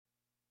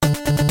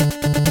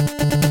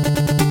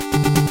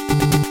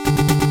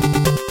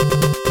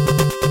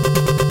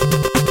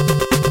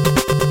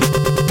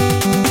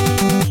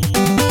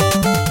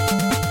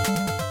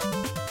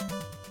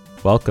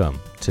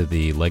Welcome to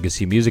the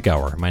Legacy Music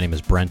Hour. My name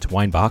is Brent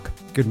Weinbach.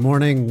 Good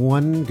morning,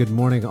 one. Good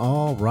morning,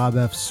 all. Rob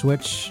F.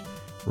 Switch,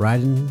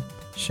 riding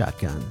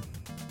shotgun.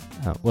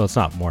 Well, it's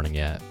not morning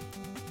yet.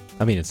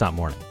 I mean, it's not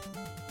morning.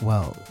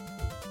 Well,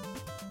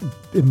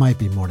 it might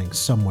be morning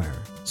somewhere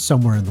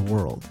in the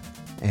world.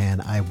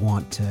 And I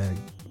want to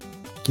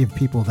give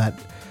people that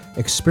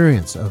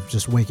experience of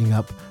just waking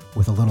up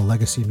with a little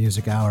Legacy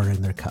Music Hour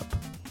in their cup.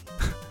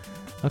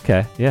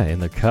 Okay, yeah, in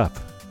their cup.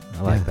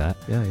 I like that.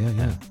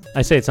 Yeah.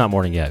 I say it's not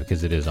morning yet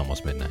because it is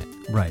almost midnight.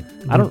 Right.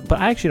 But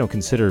I actually don't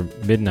consider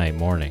midnight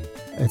morning.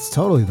 It's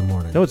totally the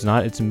morning. No, it's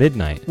not. It's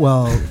midnight.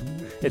 Well,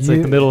 it's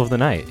like the middle of the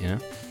night, you know?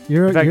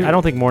 In fact, I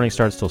don't think morning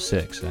starts till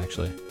 6,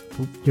 actually.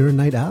 You're a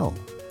night owl.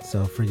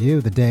 So for you,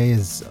 the day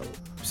is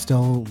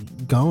still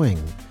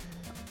going.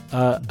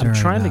 I'm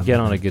trying to get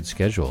on a good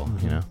schedule,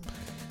 you know?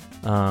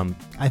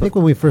 I think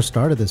when we first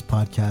started this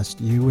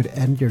podcast, you would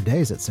end your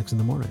days at 6 in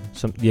the morning.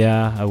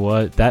 I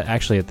was. That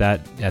actually, at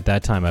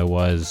that time, I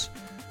was...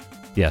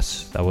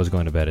 Yes, I was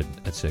going to bed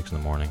at 6 in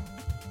the morning.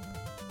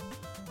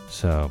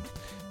 So,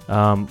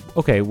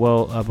 okay.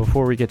 Well,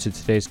 before we get to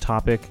today's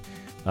topic,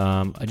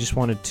 I just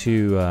wanted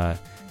to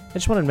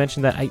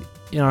mention that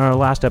in our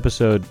last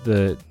episode,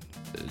 the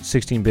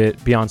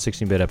 16-bit Beyond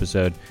 16-bit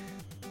episode,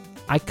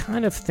 I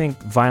kind of think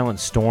Violent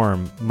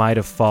Storm might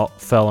have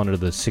fell under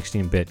the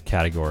 16-bit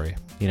category.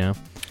 You know?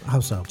 How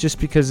so? Just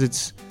because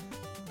it's,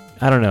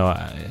 I don't know.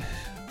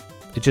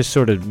 It just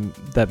sort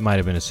of, that might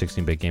have been a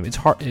 16-bit game. It's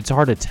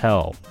hard to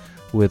tell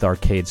with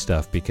arcade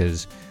stuff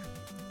because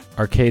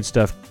arcade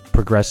stuff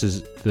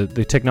progresses,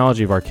 the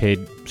technology of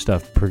arcade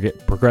stuff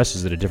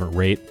progresses at a different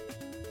rate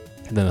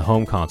than the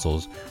home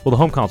consoles. Well, the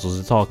home consoles,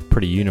 it's all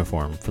pretty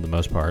uniform for the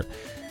most part,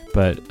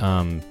 but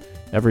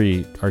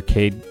every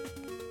arcade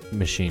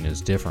machine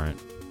is different.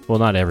 Well,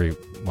 not every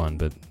one,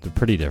 but they're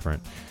pretty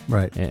different,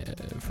 right?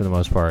 For the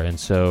most part, and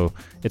so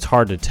it's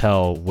hard to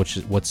tell what's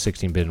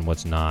 16-bit and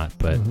what's not.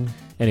 But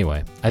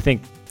anyway, I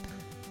think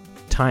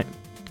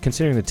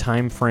considering the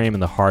time frame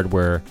and the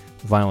hardware,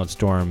 Violent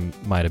Storm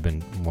might have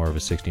been more of a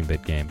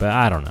 16-bit game, but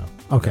I don't know.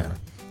 Okay.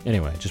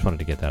 Anyway, just wanted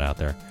to get that out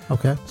there.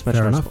 Okay.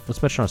 Fair enough.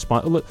 Let's mention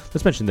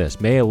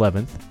this. May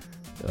 11th.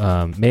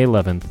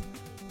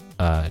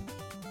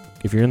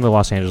 If you're in the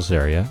Los Angeles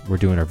area, we're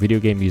doing our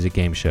video game music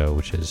game show,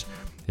 which is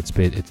it's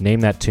Name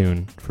That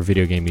Tune for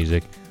video game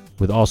music,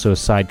 with also a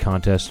side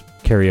contest,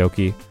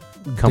 karaoke.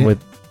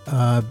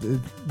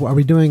 Are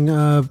we doing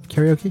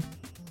karaoke?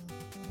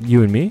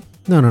 You and me?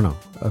 No.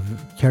 A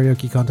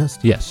karaoke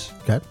contest? Yes.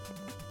 Okay.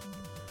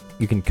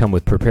 You can come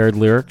with prepared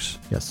lyrics.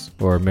 Yes.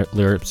 Or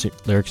lyrics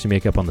you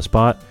make up on the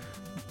spot.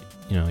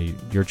 You know,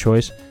 your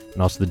choice.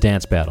 And also the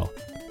dance battle.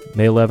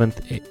 May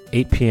 11th,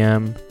 8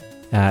 p.m.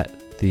 at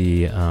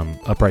the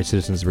Upright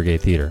Citizens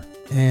Brigade Theater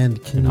in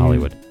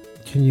Hollywood.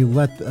 Can you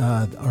let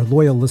our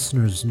loyal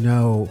listeners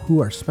know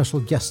who our special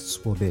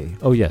guests will be?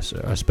 Oh, yes.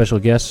 Our special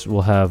guests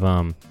will have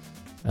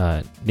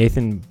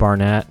Nathan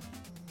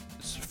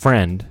Barnett's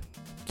friend,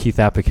 Keith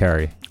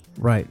Apicary.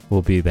 Right.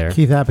 Will be there.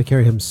 Keith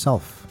Apicary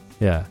himself.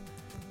 Yeah.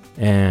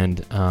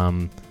 And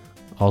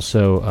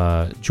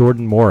also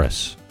Jordan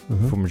Morris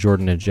from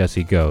Jordan and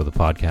Jesse Go, the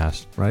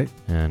podcast. Right.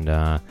 And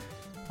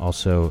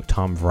also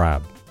Tom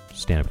Vrab,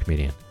 stand-up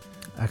comedian.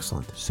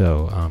 Excellent.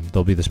 So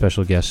they'll be the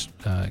special guest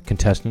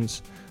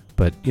contestants,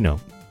 but you know,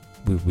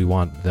 we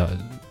want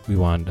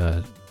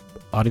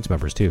audience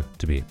members too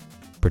to be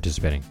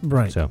participating.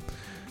 Right. So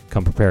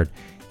come prepared,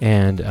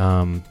 and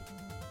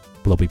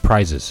there'll be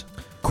prizes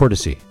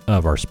courtesy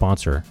of our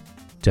sponsor,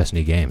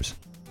 Destiny Games.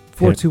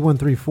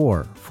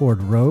 42134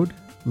 Ford Road,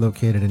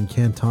 located in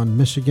Canton,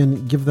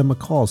 Michigan. Give them a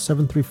call,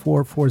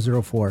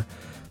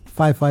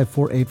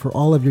 734-404-5548 for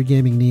all of your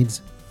gaming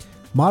needs.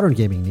 Modern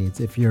gaming needs,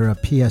 if you're a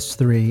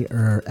PS3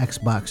 or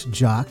Xbox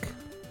jock,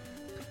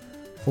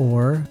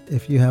 or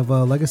if you have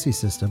a legacy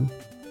system,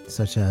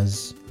 such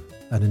as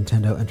a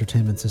Nintendo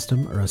Entertainment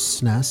System or a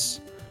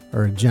SNES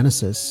or a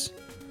Genesis,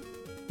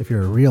 if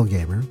you're a real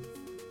gamer,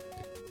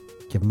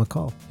 give them a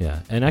call. Yeah,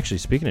 and actually,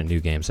 speaking of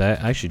new games, I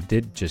actually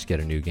did just get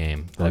a new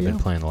game that I've been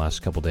playing the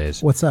last couple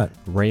days. What's that?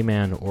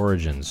 Rayman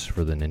Origins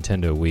for the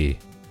Nintendo Wii.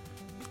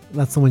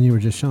 That's the one you were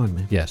just showing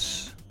me.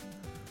 Yes.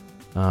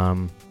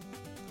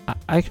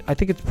 I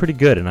think it's pretty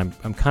good, and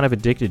I'm kind of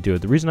addicted to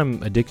it. The reason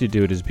I'm addicted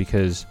to it is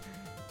because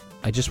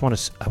I want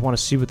to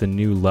see what the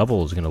new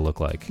level is going to look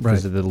like.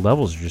 Because the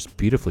levels are just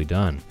beautifully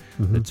done.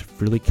 It's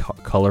really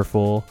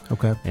colorful.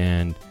 Okay.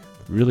 And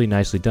really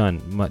nicely done.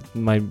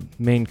 My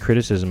main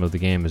criticism of the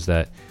game is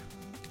that,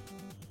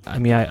 I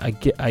mean,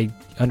 I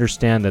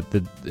understand that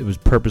it was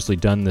purposely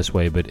done this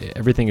way, but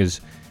everything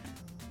it's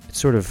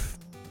sort of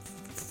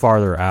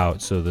farther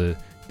out, so the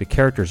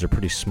characters are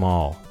pretty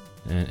small,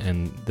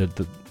 and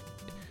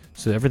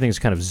so everything's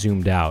kind of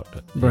zoomed out,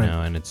 you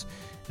know, and it's,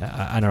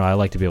 I don't know, I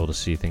like to be able to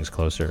see things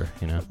closer,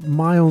 you know.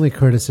 My only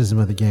criticism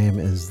of the game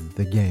is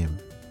the game.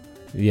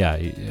 Yeah,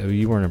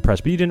 you weren't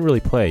impressed, but you didn't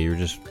really play. You were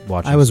just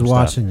watching. I was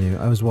watching you,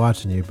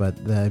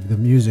 but the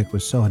music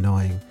was so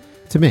annoying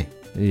to me.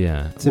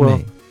 Yeah, to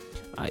me.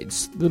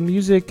 The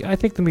music. I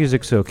think the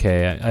music's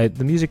okay.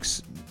 The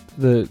music's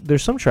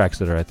there's some tracks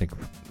that I think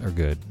are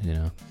good,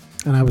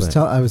 And I was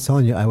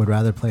telling you I would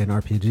rather play an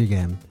RPG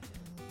game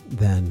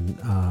than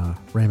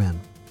Rayman.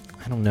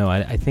 I don't know.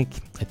 I think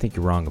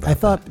you're wrong about that. I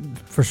thought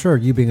for sure,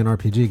 you being an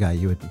RPG guy,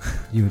 you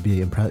would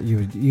be impressed.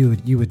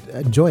 You would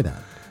enjoy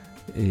that.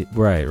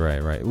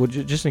 Right. Well,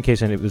 just in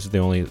case it was the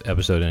only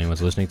episode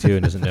anyone's listening to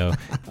and doesn't know,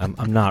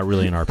 I'm not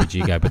really an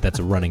RPG guy, but that's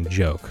a running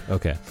joke.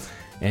 Okay,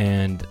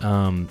 and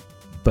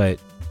but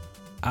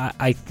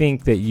I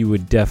think that you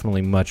would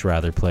definitely much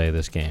rather play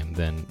this game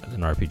than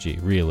an RPG,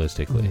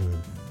 realistically.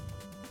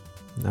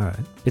 All right.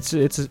 It's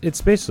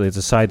basically a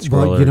side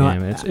scroller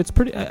game. It's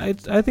pretty. I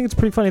think it's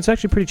pretty funny. It's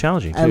actually pretty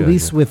challenging too. At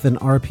least with an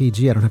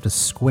RPG, I don't have to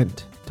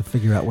squint to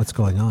figure out what's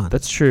going on.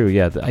 That's true.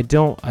 Yeah, I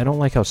don't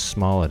like how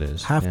small it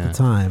is. Half the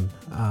time,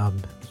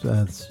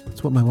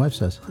 that's what my wife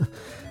says.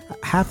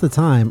 Half the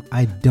time,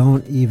 I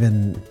don't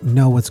even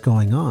know what's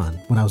going on.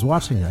 When I was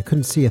watching it, I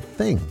couldn't see a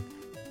thing.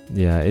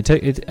 Yeah,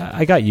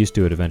 I got used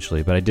to it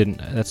eventually, but I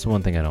didn't. That's the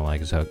one thing I don't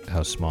like is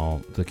how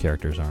small the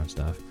characters are and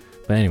stuff.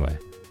 But anyway.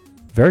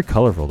 Very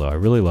colorful, though. I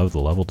really love the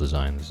level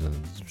designs.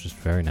 It's just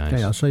very nice.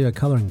 Okay, I'll show you a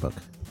coloring book.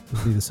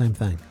 It'll be the same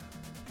thing.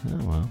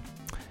 Oh, well.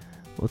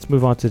 Let's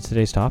move on to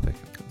today's topic.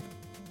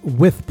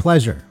 With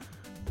pleasure.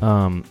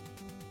 The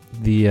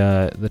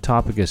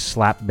topic is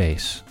slap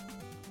bass.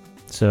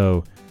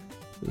 So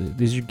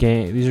these are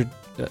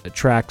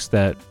tracks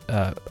that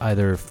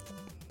either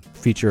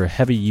feature a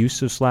heavy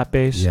use of slap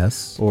bass,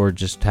 yes, or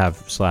just have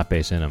slap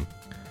bass in them.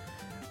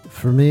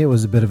 For me, it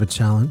was a bit of a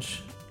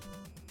challenge.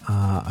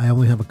 I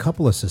only have a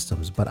couple of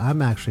systems, but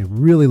I'm actually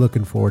really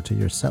looking forward to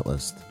your set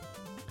list.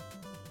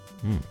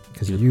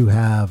 Because you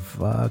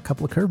have a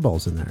couple of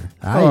curveballs in there.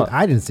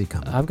 I didn't see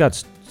coming. I've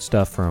got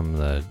stuff from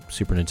the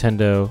Super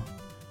Nintendo,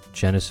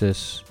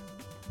 Genesis,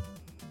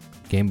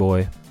 Game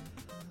Boy.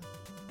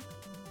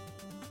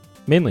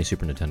 Mainly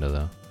Super Nintendo,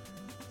 though.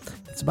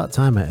 It's about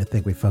time I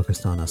think we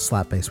focused on a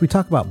slap bass. We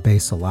talk about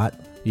bass a lot.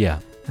 Yeah.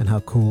 And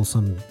how cool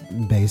some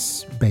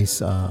bass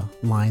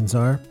lines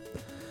are.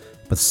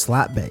 But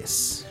slap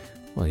bass.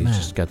 Well, you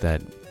just got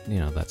that,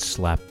 that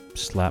slap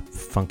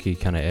funky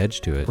kind of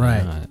edge to it.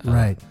 Right,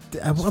 right.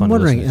 I'm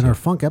wondering, in our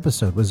funk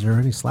episode, was there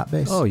any slap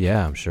bass? Oh,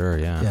 yeah, I'm sure,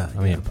 yeah.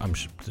 I mean, I'm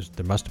sure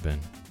there must have been.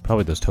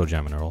 Probably those Toe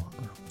Jam and Earl.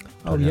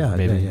 Oh, yeah.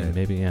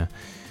 Maybe, yeah.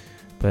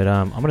 But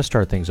I'm going to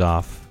start things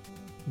off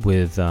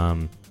with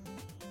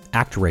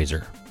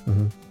ActRaiser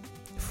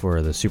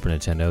for the Super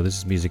Nintendo. This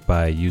is music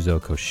by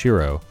Yuzo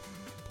Koshiro.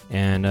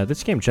 And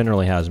this game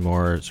generally has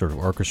more sort of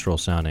orchestral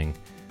sounding.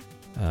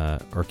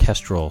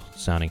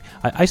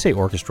 I say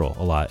orchestral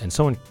a lot, and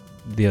someone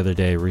the other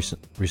day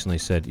recently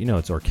said,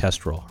 it's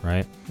orchestral,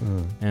 right?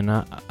 And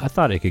I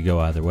thought it could go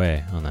either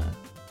way on that.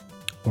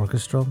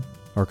 Orchestral,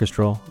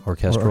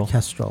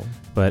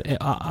 but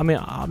I mean,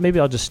 maybe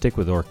I'll just stick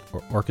with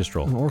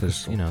orchestral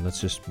because that's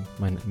just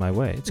my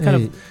way. It's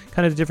kind of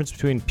the difference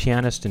between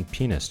pianist and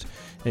pianist.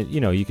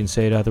 You can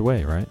say it either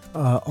way, right?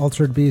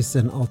 Altered beast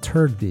and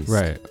altered beast,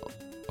 right?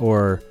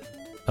 Or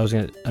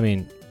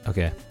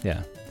okay,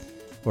 yeah.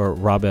 Or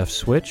Rob F.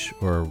 Switch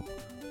or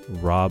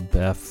Rob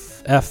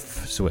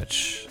F.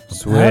 Switch.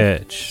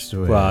 Switch.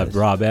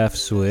 Rob F.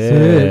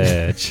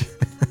 Switch.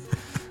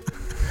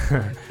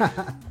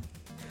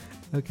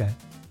 Okay.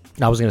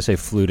 I was going to say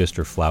flutist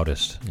or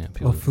flautist. Yeah,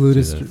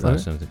 flutist.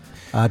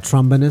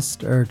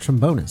 Trombonist or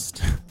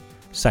trombonist.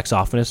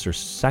 Saxophonist or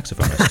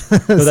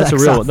saxophonist. No, that's a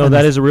real one. No,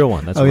 that is a real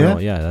one. That's a real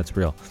one. Yeah, that's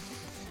real.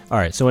 All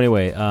right. So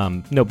anyway,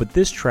 but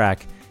this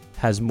track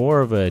has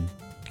more of a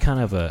kind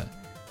of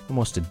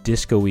almost a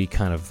disco-y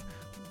kind of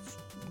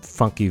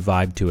funky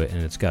vibe to it,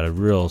 and it's got a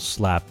real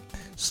slap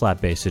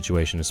bass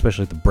situation,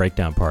 especially the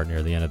breakdown part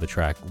near the end of the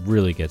track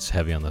really gets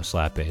heavy on the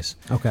slap bass.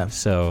 Okay.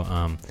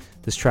 So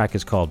this track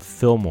is called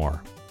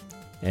Fillmore,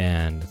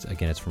 and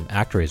it's from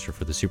ActRaiser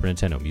for the Super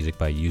Nintendo, music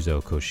by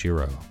Yuzo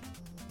Koshiro.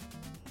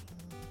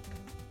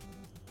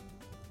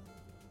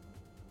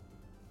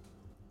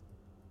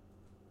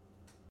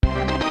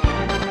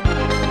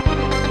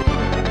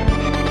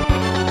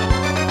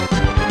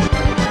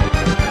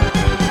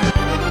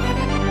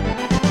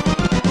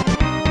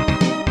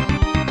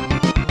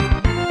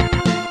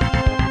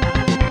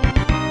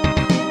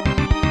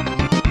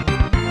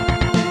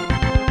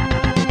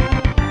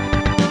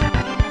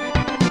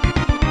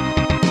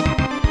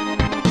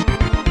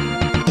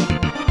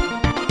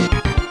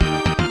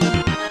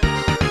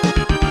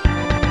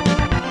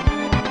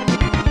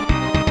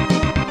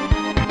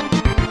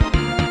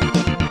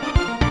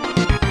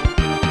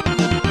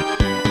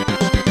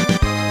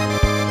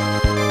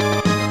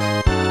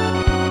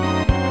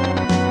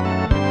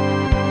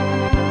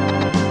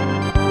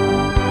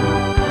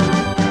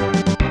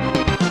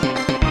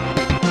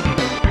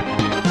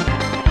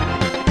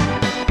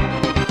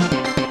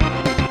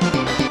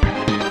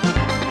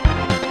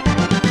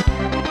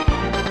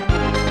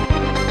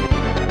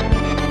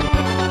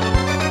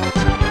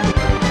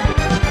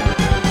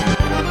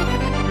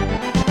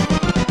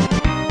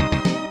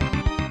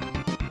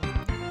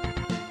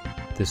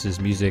 This is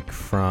music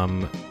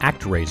from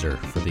ActRaiser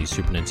for the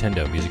Super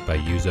Nintendo, music by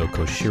Yuzo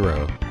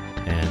Koshiro,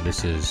 and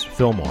this is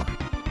Fillmore.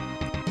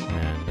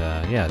 And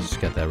yeah, it's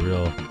just got that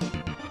real.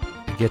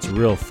 It gets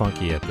real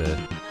funky at the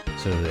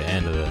sort of the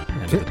end of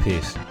the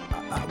piece.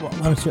 Why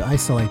don't you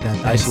isolate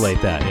that?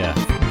 Isolate that,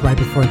 yeah. Right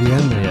before the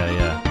end there.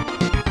 Yeah.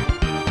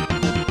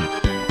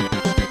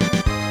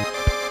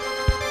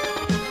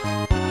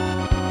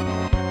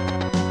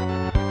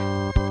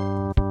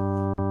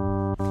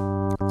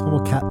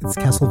 It's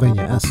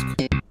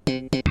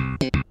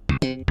Castlevania-esque.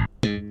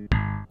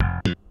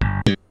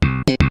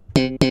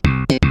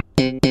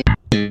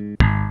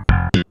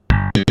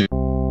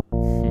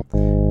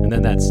 And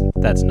then that's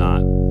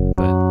not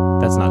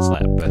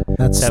slap, but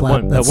That's that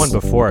slap. that one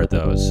before it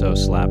though is so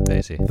slap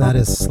bassy. That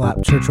is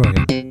slap church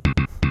organ.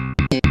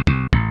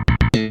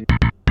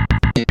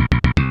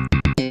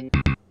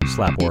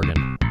 Slap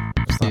organ.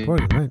 Slap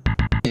organ, right?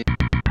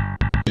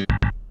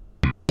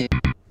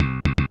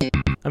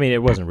 I mean,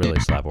 it wasn't really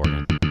slap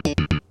organ.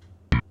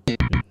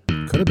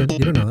 Could have been. You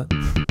don't know that.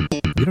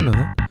 You don't know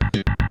that.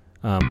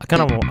 I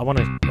want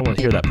to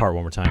hear that part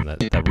one more time.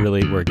 That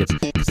really where it gets,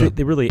 because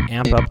they really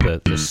amp up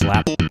the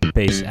slap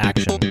bass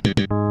action. Here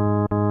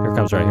it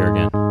comes right here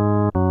again.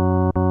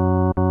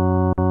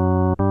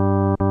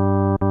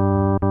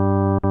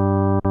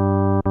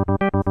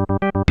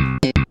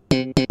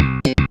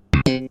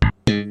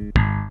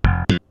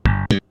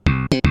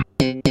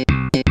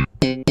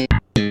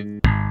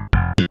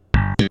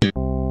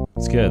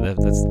 It's good.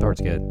 That's the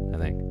part's good, I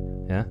think.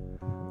 Yeah.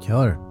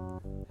 Killer.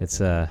 It's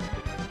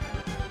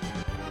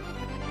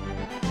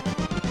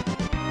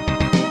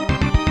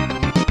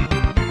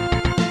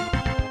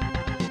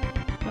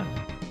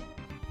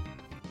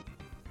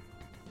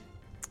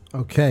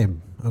Okay,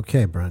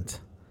 Brent.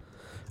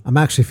 I'm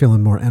actually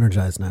feeling more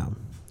energized now.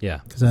 Yeah.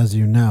 Because as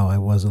you know, I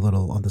was a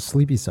little on the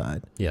sleepy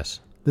side. Yes.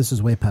 This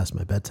is way past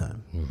my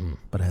bedtime. Mm-hmm.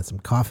 But I had some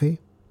coffee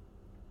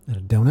and a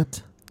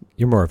donut.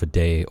 You're more of a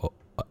day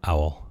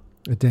owl.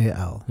 A day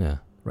owl. Yeah.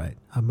 Right.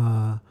 I'm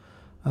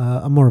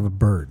more of a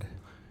bird.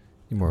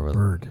 You're more of a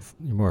bird.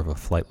 You're more of a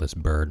flightless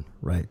bird.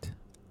 Right.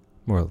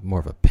 More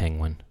of a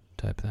penguin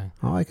type thing.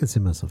 Oh, I can see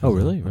myself. Oh, as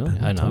really? a Really?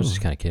 penguin, I know. I was totally.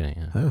 just kind of kidding.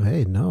 Yeah. Oh,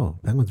 hey, no.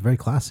 Penguin's very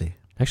classy.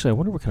 Actually, I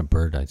wonder what kind of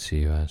bird I'd see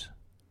you as.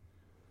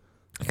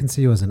 I can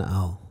see you as an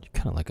owl. You're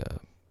kind of like a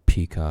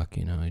peacock,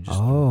 you know. You're just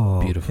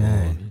beautiful.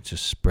 Okay. You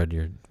just spread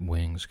your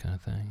wings, kind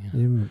of thing. You know?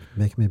 You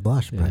make me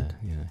blush, Brent.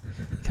 Yeah.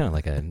 Kind of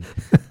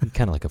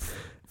like a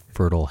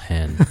fertile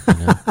hen. You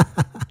know?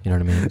 You know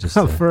what I mean? Just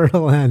A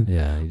fertile hen.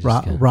 Yeah. You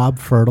just Rob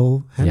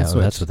Fertile hen. Yeah,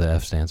 switch. that's what the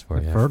F stands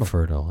for. Yeah, Fertile.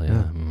 Fertile. Yeah.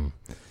 Yeah. Mm.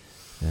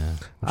 Yeah.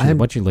 Why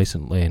don't you lay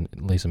some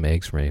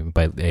eggs for me?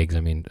 By eggs,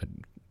 I mean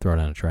throw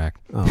down a track.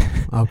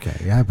 Oh, okay.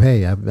 Yeah,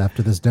 hey,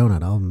 after this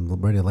donut, I'm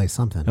ready to lay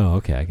something. Oh,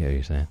 okay. I get what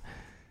you're saying.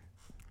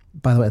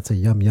 By the way, it's a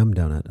yum yum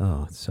donut.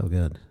 Oh, it's so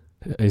good.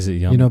 Is it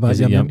yum? You know about is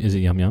yum it yum? Is it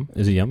yum yum?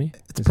 Is it yummy?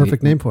 It's a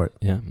perfect name for it.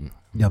 Yeah.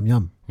 Yum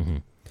yum. Mm-hmm.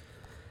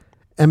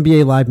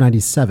 NBA Live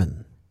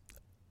 97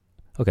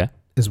 Okay.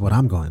 is what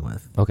I'm going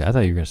with. Okay. I thought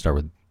you were going to start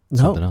with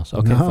something else.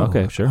 Okay. No,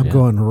 Okay. Sure. I'm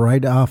going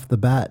right off the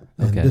bat.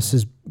 And Okay. this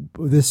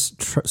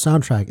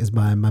soundtrack is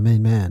by my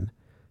main man,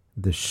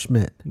 the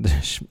Schmidt.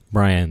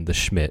 Brian the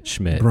Schmidt.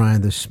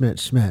 Brian the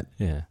Schmidt.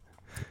 Yeah.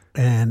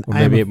 And Or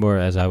maybe more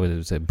as I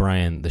would say,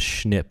 Brian the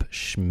Schmidt.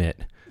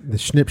 the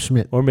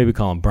Schmidt. Or maybe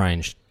call him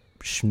Brian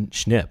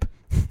Schnipp.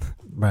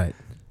 Right.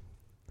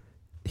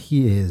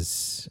 He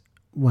is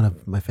one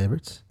of my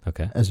favorites,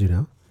 Okay. as you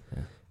know.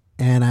 Yeah.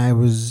 And I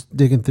was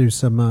digging through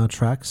some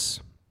tracks,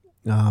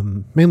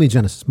 mainly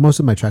Genesis. Most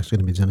of my tracks are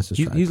going to be Genesis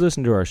tracks. He's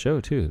listened to our show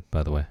too,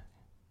 by the way.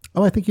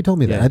 Oh, I think you told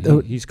me Yeah,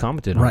 that. he's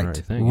commented on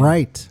everything.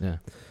 Right. Yeah.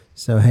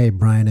 So, hey,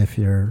 Brian, if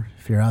you're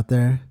out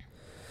there,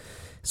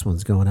 this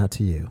one's going out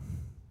to you.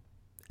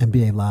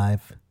 NBA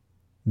Live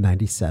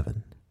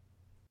 97.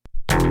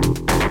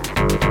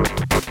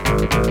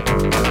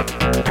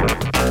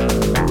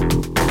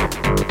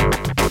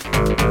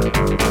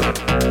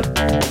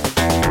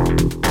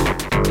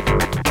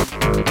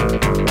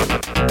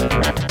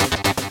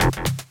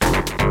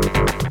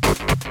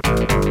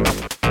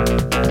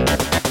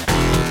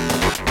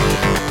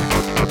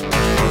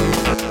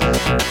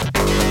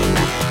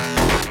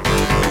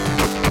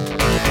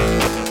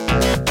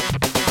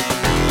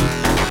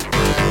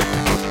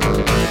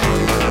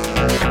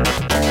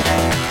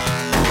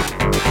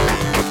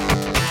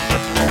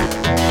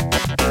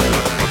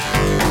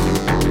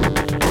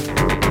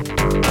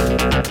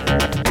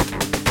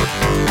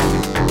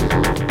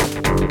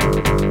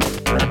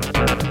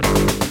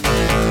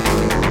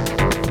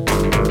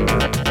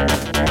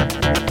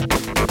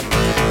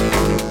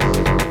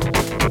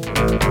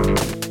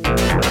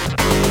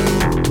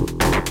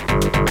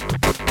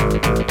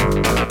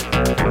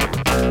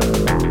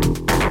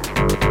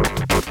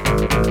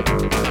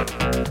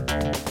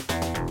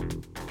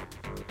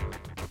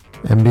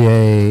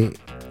 NBA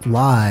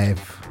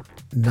Live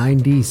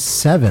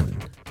 97.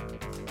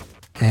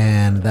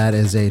 And that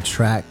is a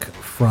track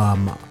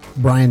from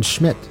Brian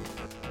Schmidt.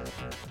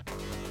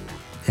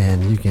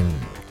 And you can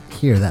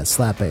hear that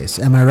slap bass.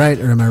 Am I right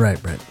or am I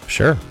right, Brent?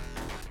 Sure.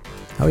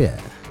 Oh, yeah.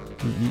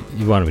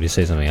 You wanted me to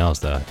say something else,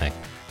 though, I think.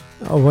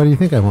 Oh, what do you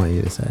think I want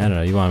you to say? I don't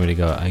know. You wanted me to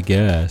go, I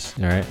guess.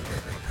 All right.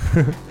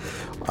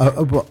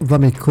 Well,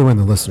 let me clue in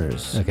the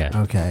listeners.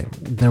 Okay.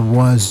 There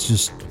was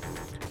just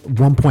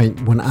one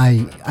point when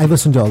I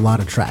listened to a lot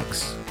of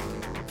tracks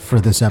for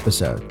this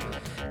episode,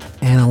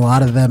 and a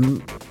lot of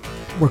them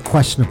were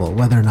questionable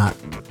whether or not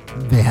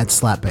they had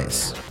slap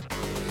bass.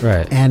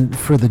 Right. And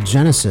for the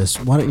Genesis,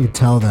 why don't you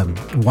tell them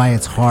why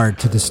it's hard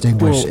to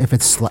distinguish if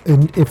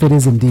it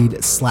is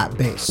indeed slap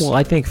bass? Well,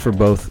 I think for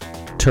both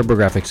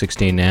TurboGrafx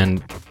 16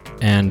 and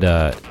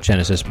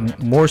Genesis,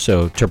 more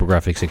so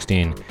TurboGrafx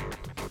 16,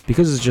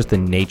 because it's just the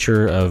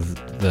nature of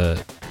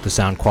the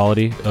sound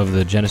quality of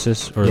the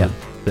Genesis or the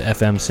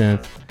FM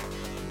synth,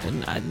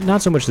 and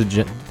not so much the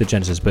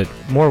Genesis, but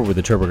more with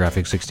the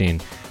TurboGrafx 16,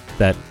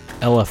 that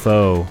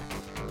LFO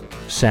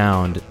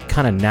sound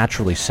kind of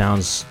naturally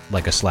sounds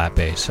like a slap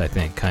bass, I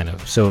think, kind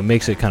of. So it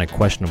makes it kind of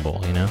questionable,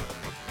 you know,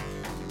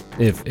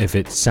 if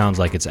it sounds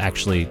like it's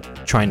actually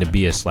trying to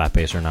be a slap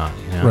bass or not,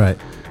 you know? Right.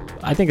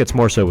 I think it's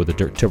more so with the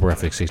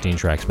TurboGrafx 16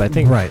 tracks, but I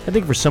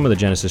think for some of the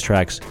Genesis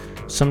tracks,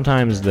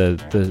 sometimes the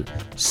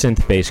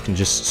synth bass can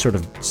just sort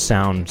of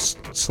sound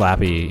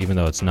slappy, even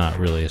though it's not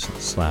really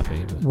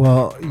slappy.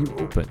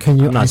 But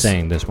I'm not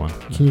saying this one.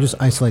 Can you just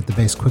isolate the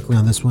bass quickly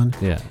on this one?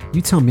 Yeah.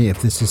 You tell me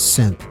if this is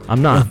synth.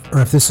 I'm not.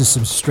 Or if this is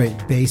some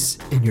straight bass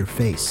in your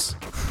face.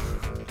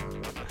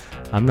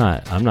 I'm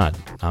not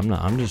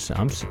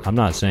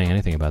saying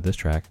anything about this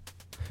track.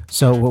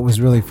 So what was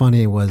really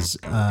funny was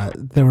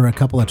there were a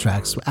couple of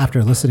tracks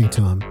after listening to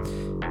them,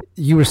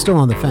 you were still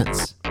on the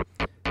fence.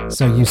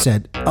 So you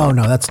said, "Oh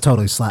no, that's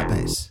totally slap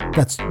bass.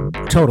 That's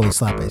totally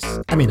slap bass."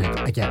 I mean,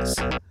 I guess.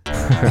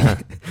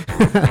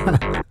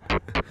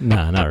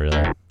 No, not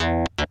really.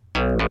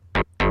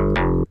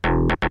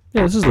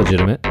 Yeah, this is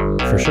legitimate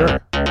for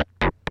sure.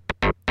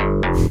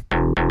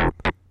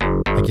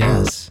 I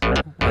guess.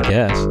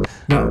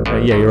 No.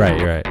 Yeah, you're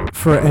right.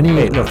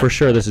 For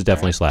sure, this is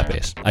definitely slap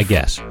bass. I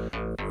guess.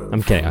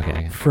 I'm kidding.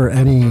 Okay. For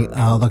any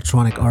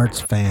Electronic Arts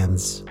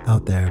fans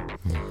out there,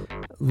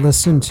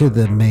 listen to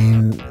the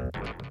main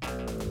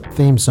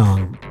theme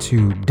song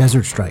to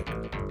Desert Strike.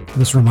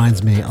 This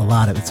reminds me a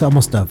lot of, it's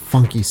almost a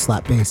funky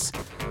slap bass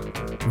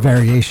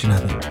variation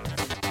of it.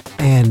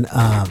 And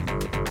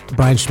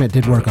Brian Schmidt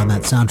did work on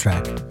that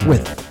soundtrack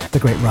with the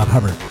great Rob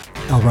Hubbard.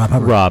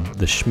 Rob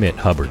the Schmidt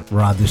Hubbard.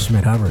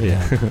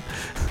 Yeah.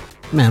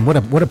 Man, what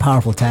a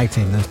powerful tag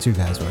team those two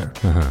guys were.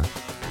 Uh-huh.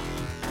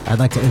 I'd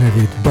like to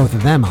interview both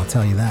of them, I'll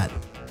tell you that.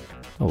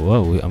 Oh,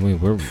 whoa. I mean,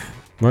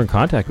 we're in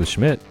contact with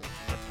Schmidt.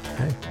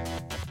 Hey.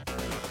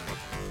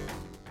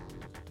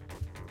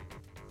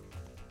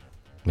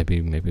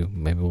 Maybe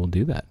we'll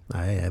do that.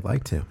 I'd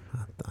like to.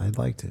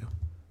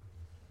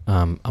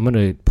 I'm going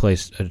to play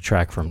a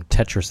track from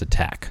Tetris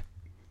Attack.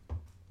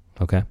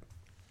 Okay?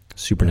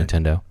 Super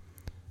Nintendo.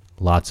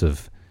 Lots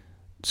of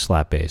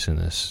slap bass in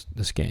this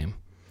game.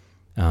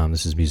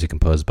 This is music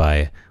composed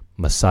by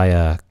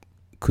Masaya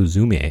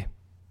Kuzume,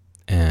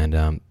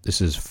 and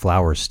this is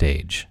Flower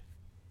Stage.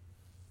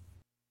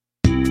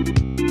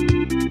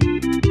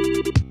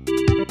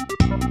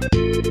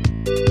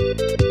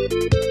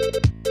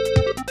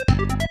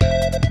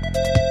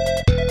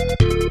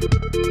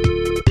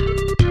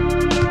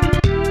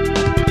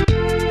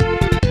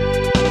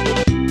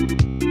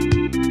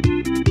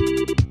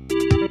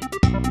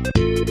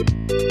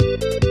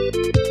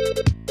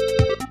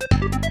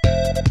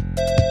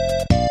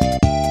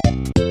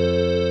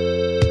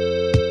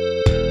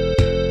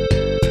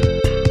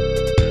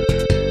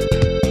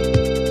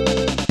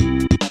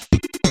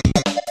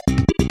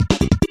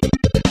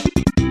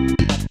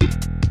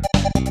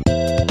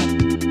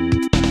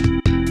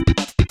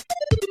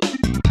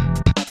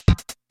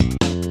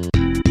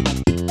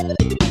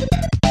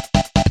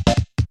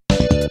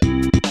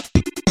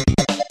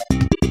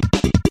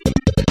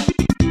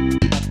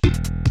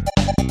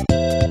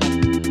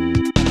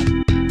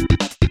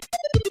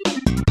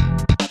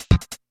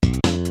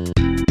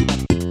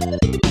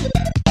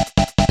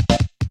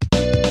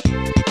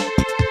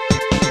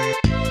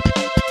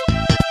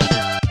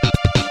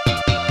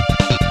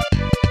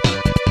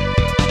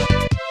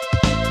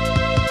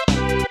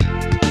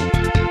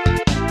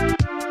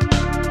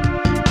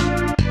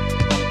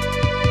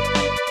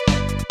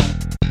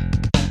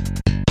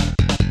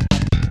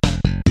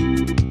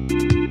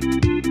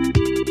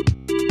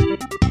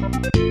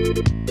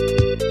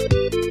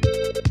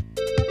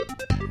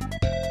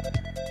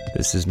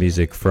 This is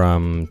music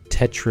from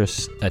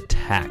Tetris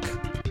Attack.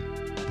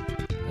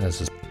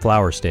 This is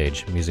Flower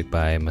Stage, music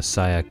by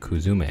Masaya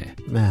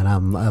Kuzume. Man, I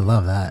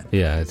love that.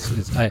 Yeah,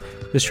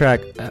 this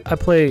track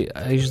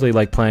I usually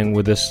like playing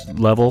with this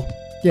level.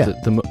 Yeah,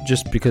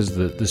 just because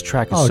this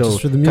track is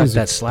just for the music.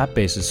 That slap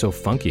bass is so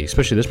funky,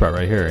 especially this part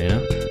right here. You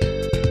know.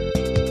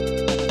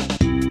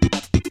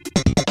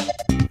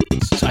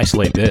 Let's just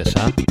isolate this,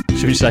 huh?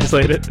 Should we just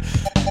isolate it?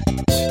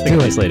 I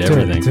think isolate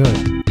everything. Do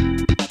it.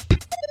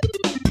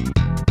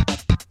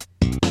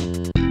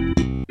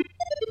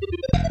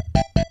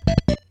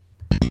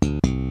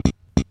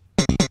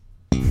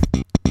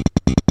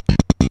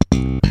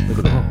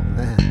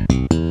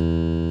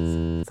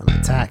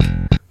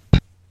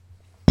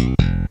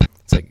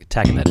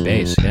 Attacking that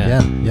bass,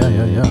 yeah.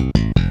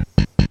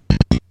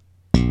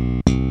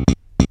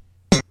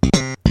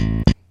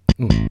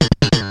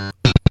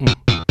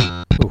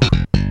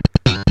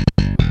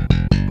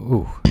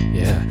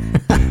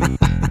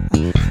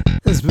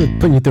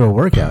 Putting you through a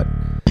workout.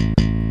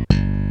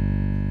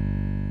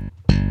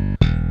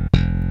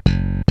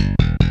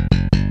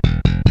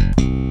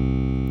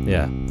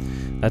 Yeah,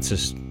 that's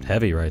just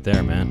heavy right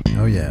there, man.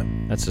 Oh, yeah.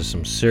 That's just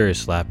some serious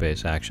slap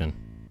bass action.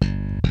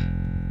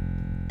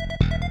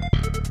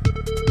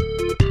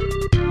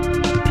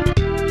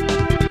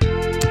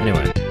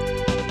 Anyway,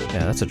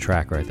 yeah, that's a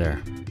track right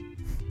there.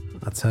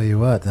 I'll tell you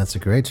what, that's a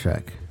great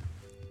track.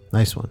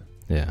 Nice one.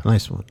 Yeah.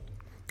 Nice one.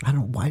 I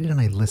don't. Why didn't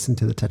I listen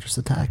to the Tetris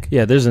Attack?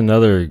 Yeah, there's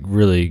another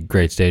really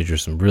great stage.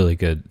 There's some really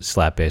good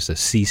slap bass. The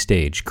C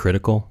stage,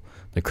 critical.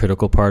 The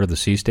critical part of the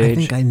C stage. I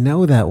think I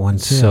know that one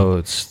too. So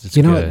it's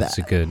you know good. What, it's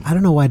a good. I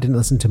don't know why I didn't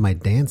listen to my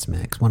dance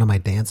mix. One of my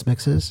dance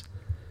mixes,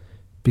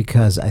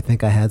 because I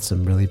think I had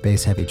some really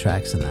bass heavy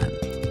tracks in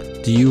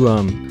that. Do you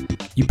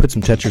you put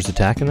some Tetris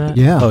Attack in that?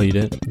 Yeah. Oh, you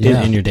did.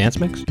 Yeah. In your dance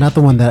mix? Not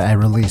the one that I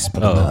released,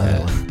 but Oh, the okay.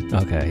 other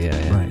one. Okay.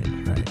 Yeah. Right.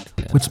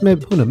 Yeah. Which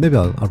maybe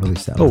I'll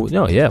release that. Oh one.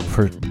 no, yeah,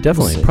 for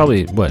definitely, see.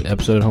 probably what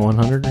episode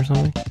 100 or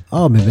something.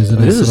 Oh, maybe it's a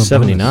nice This is little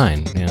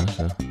 79. Yeah.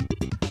 So.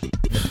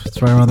 bonus.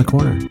 It's right around the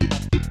corner.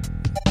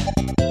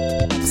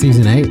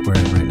 Season 8 we're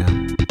in right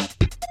now.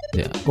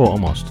 Yeah. Well,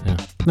 almost. Yeah.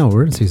 No,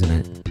 we're in season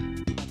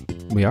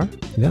 8. We are.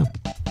 Yeah.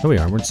 No, we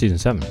are. We're in season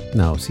 7.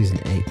 No, season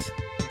 8.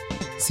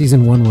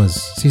 Season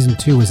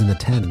 2 was in the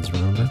 10s,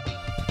 remember?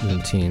 We're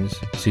in teens.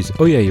 Season.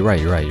 Oh yeah, you're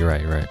right.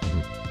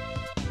 Mhm.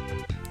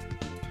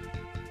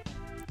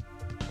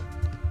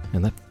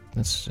 And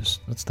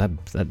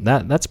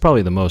that's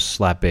probably the most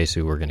slap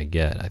bassy we're gonna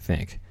get. I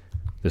think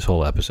this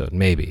whole episode,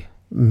 maybe.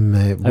 I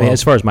mean,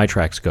 as far as my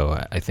tracks go,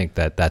 I think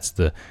that's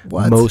the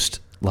most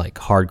like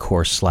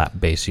hardcore slap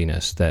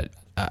bassiness that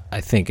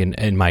I think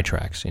in my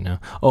tracks. You know.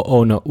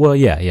 Oh no. Well,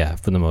 yeah.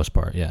 For the most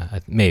part, yeah.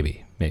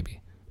 Maybe.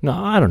 No,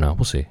 I don't know.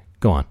 We'll see.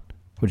 Go on.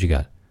 What you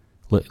got?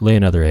 Lay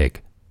another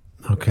egg.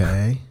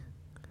 Okay.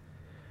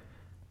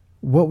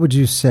 What would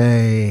you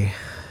say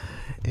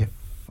if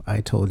I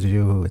told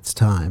you it's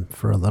time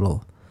for a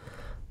little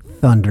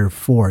Thunder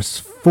Force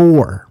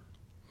 4?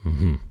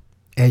 Mm-hmm.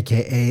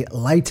 A.K.A.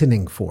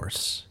 Lightning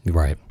Force.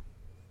 Right.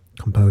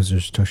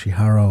 Composers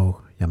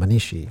Toshiharu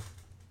Yamanishi,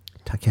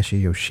 Takeshi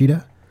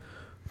Yoshida,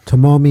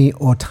 Tomomi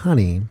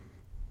Otani,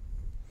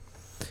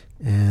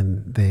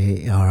 and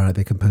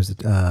they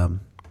composed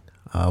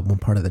one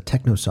part of the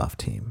Technosoft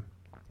team.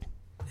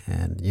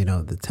 And you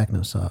know the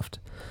Technosoft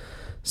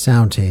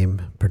sound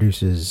team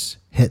produces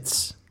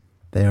hits.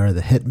 They are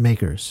the hit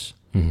makers.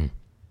 Mm-hmm.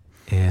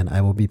 And I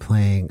will be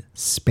playing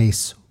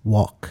Space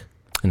Walk.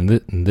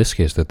 In this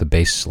case, they're the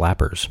bass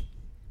slappers.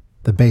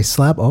 The bass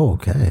slap? Oh,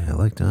 okay. I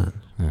like that.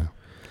 Yeah.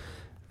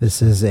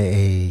 This is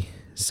a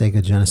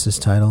Sega Genesis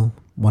title.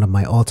 One of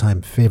my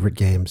all-time favorite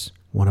games.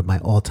 One of my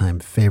all-time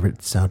favorite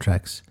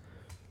soundtracks.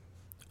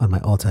 On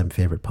my all-time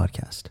favorite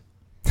podcast.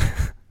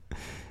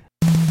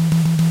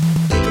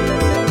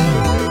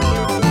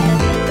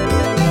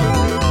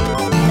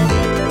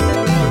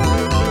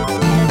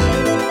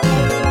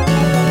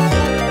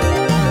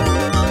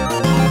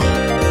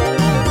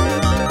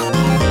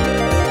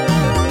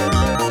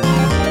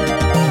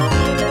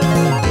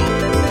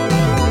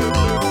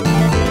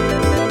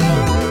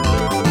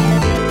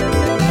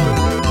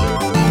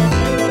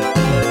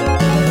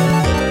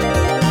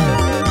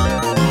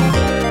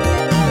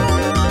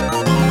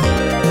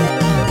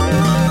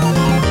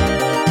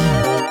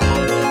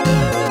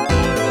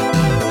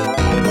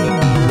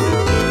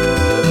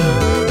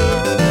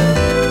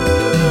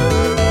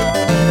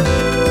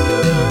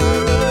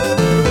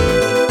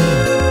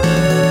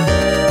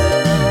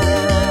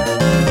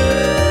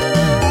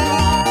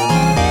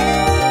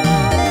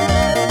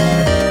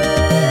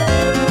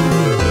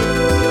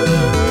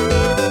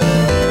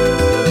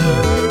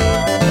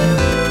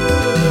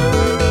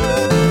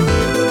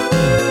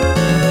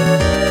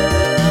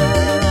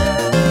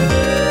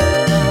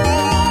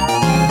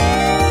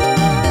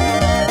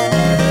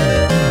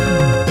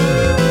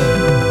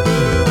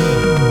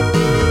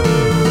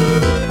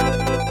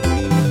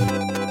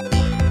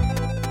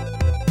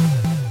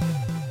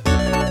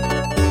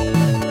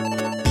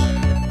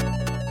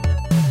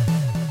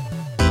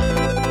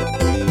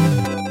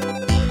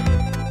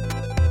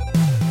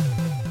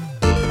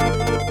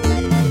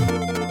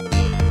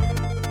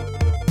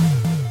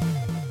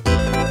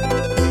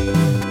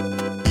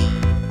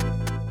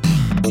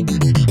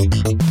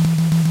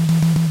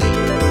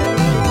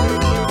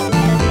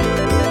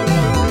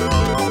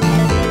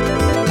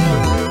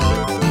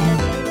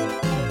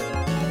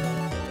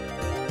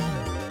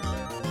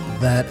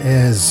 That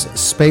is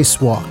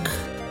Spacewalk,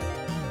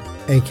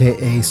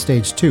 aka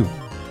Stage 2,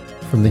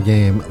 from the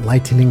game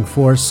Lightning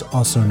Force,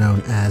 also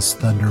known as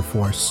Thunder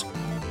Force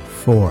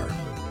 4.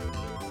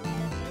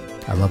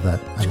 I love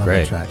that. I love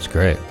that track. It's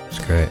great.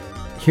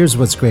 Here's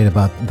what's great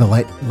about the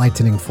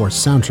Lightning Force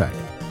soundtrack.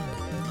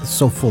 It's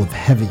so full of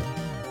heavy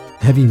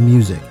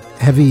music,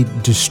 heavy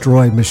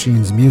Destroy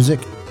Machines music.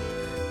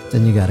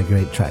 Then you got a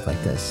great track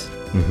like this.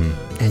 Mm-hmm.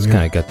 And it's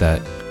kind of got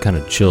that kind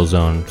of chill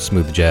zone,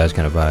 smooth jazz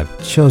kind of vibe.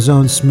 Chill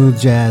zone, smooth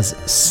jazz,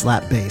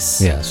 slap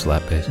bass. Yeah,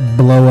 slap bass.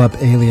 Blow up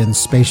alien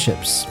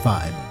spaceships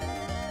vibe.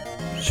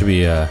 Should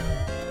we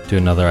Do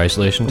another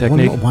isolation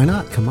technique? Why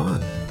not? Come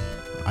on.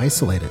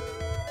 Isolate it.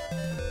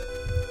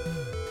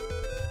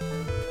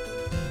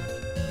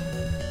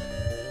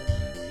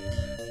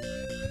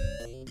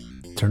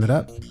 Turn it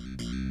up.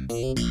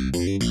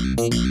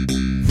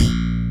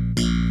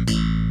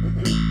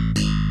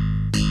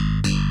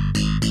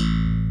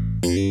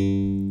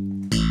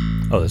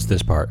 Oh, it's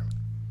this part.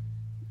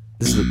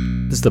 This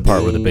is the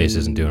part where the bass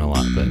isn't doing a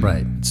lot, but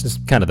Right. it's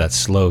just kind of that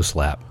slow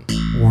slap.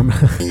 Warm.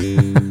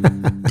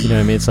 You know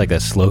what I mean? It's like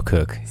that slow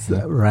cook.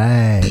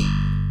 Right.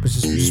 But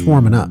just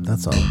warming up.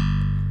 That's all.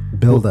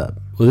 Build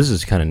up. Well, this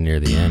is kind of near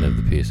the end of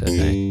the piece, I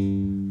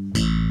think.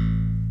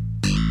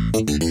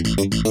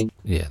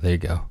 Yeah, there you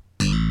go.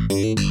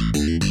 Here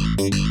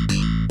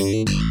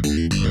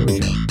we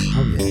go.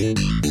 Oh yeah.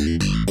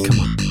 Come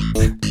on.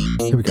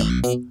 Here we go.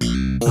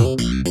 Oh.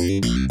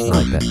 I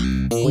like that.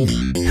 Oh yeah.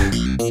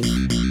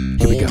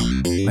 Here we go.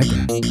 Right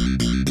there.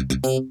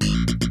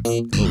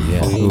 Oh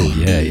yeah. Oh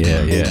yeah.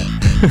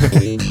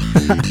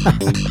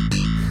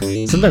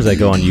 Sometimes I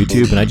go on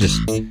YouTube and I just.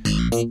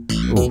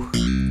 Ooh.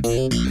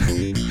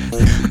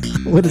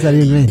 What does that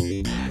even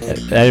mean?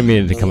 I didn't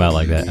mean it to come out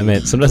like that. I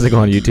mean, sometimes I go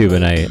on YouTube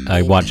and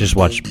I watch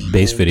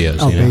bass videos.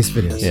 Oh, you know? bass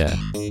videos. Yeah.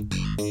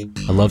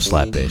 I love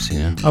slap bass. You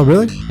know. Oh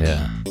really?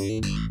 Yeah.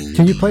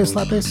 Can you play a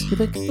slap bass? You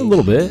think? A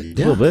little bit.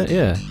 Yeah. A little bit.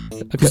 Yeah.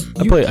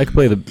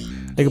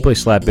 I could play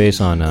slap bass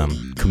on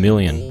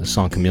Chameleon, the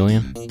song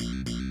Chameleon.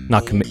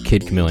 Not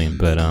Kid Chameleon,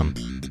 but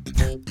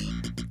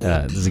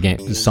there's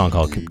a song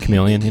called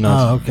Chameleon. You know?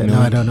 Oh, okay. Chameleon?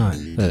 No, I don't know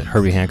it.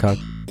 Herbie Hancock.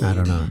 I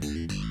don't know it.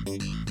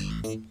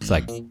 It's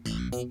like,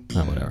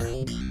 oh, whatever.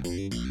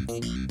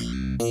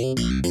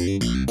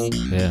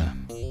 Yeah,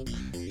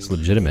 it's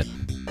legitimate.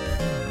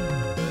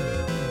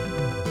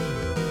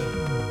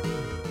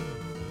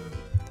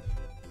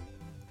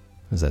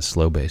 There's that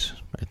slow bass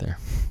right there.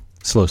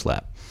 Slow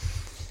slap.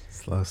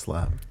 Slow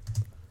slap.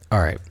 All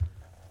right.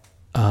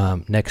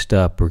 Next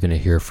up, we're going to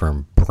hear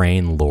from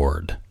Brain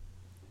Lord.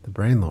 The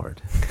Brain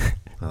Lord.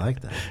 I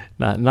like that.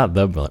 Not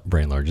the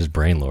Brain Lord, just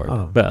Brain Lord.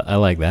 Oh. But I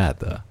like that,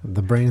 though.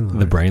 The Brain Lord.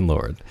 The Brain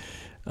Lord.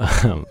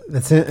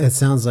 It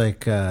sounds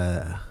like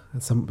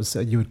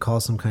you would call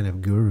some kind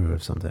of guru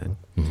of something.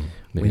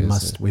 Maybe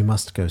We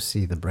must go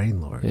see the Brain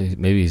Lord.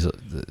 Maybe he's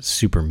the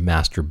super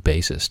master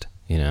bassist,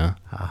 you know?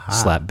 Aha.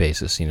 Slap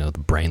bassist, you know, the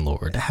Brain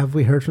Lord. Have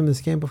we heard from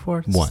this game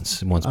before?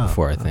 Once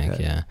before, I think,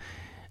 okay. yeah.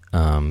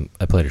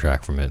 I played a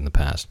track from it in the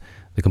past.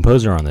 The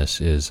composer on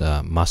this is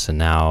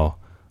Masanao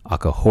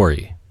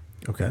Akahori.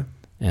 Okay.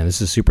 And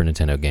this is a Super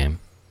Nintendo game.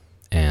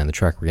 And the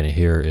track we're going to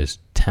hear is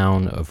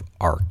Town of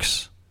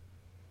Arcs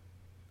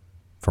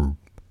from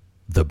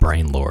the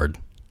Brain Lord.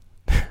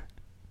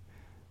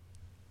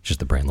 Just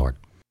the Brain Lord.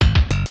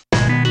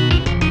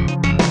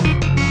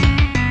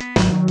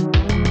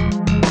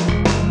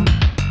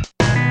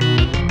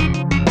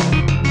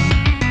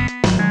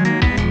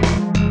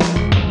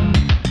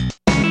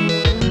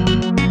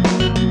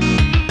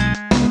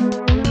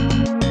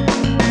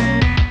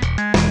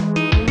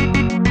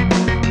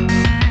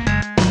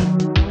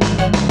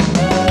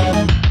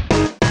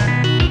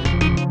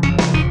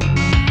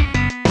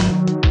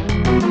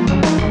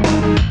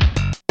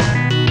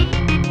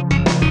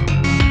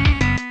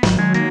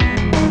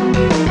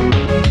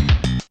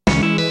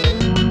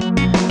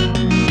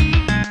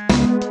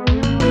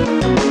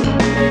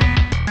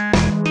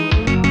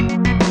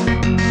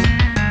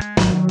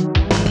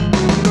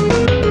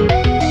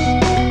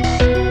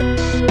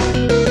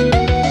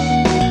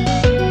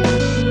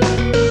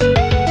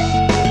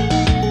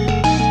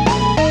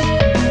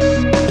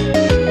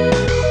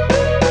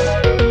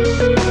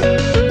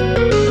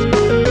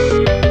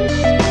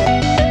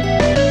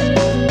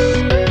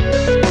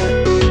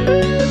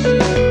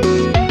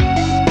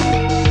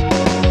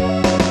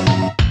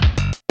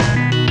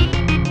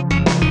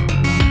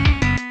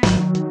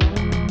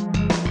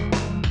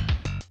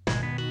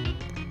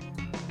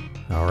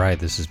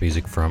 This is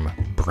music from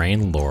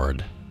Brain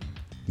Lord.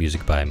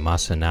 Music by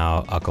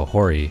Masanao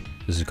Akahori.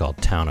 This is called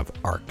Town of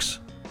Arcs.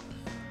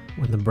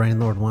 When the Brain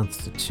Lord wants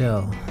to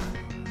chill,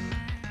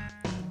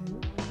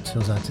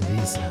 chills out to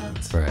these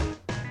sounds. Right.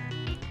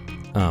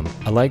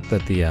 I like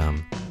that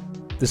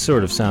this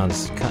sort of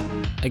sounds,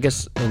 I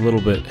guess, a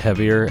little bit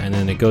heavier, and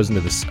then it goes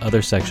into this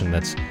other section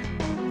that's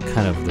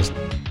kind of this,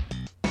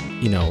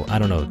 I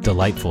don't know,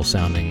 delightful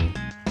sounding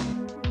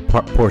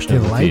portion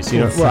of the piece.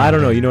 Well, I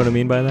don't know. You know what I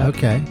mean by that?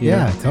 Okay.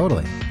 Yeah,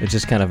 totally. It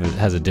just kind of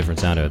has a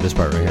different sound to it. This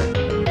part right here.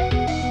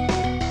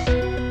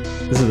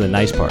 This is the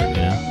nice part,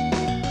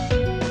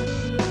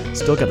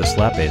 Still got the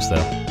slap bass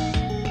though.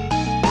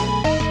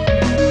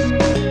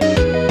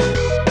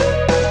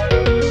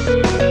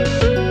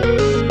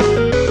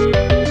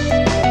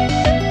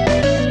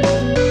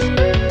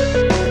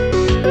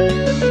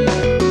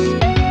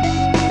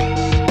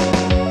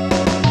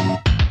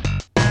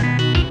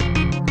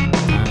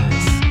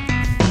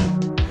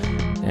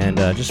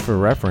 Just for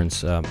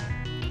reference,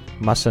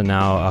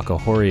 Masanao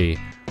Akahori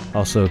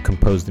also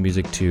composed the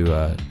music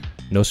to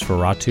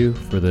Nosferatu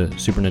for the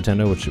Super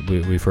Nintendo, which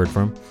we've heard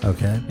from.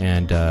 Okay.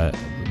 And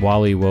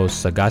Wally Wo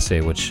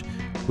Sagase, which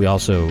we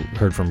also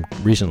heard from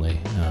recently,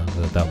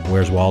 that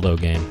Where's Waldo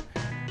game.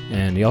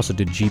 And he also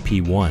did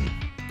GP1.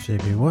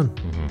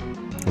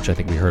 JP1. Which I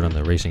think we heard on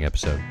the racing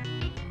episode.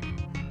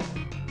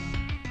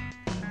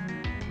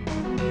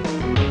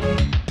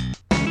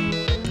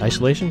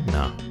 Isolation?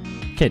 No.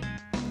 Can't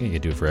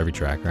do it for every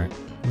track, right?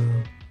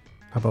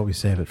 How about we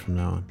save it from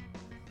now on?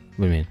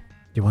 What do you mean?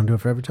 You want to do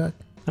it for every track?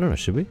 I don't know.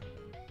 Should we?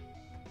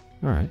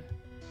 All right.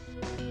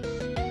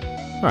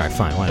 All right,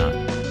 fine. Why not?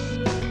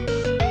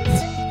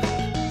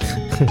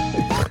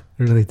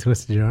 Really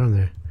twisted your arm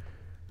there.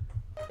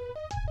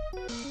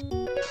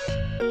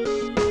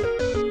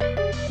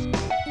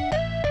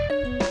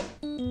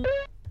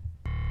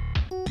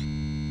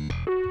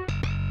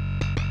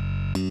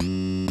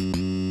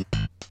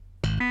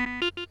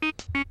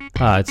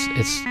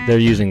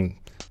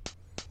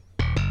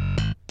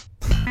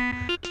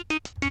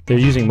 They're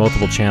using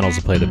multiple channels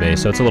to play the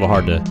bass, so it's a little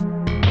hard to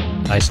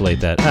isolate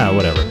that.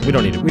 Whatever. We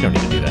don't need to do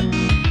that.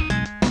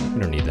 We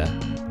don't need that.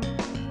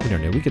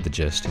 We get the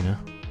gist, you know.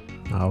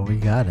 Oh, we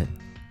got it.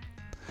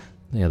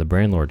 Yeah, the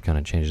Brain Lord kind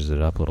of changes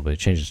it up a little bit. It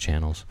changes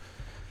channels.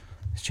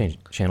 It's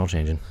channel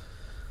changing.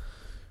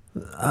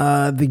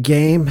 The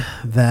game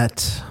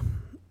that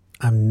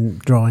I'm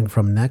drawing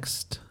from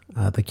next,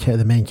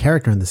 the main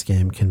character in this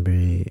game can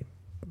be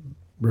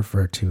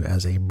referred to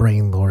as a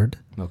Brain Lord.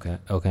 Okay.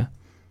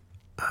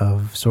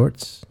 Of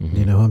sorts. Do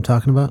you know who I'm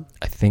talking about?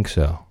 I think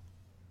so.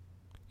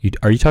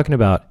 Are you talking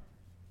about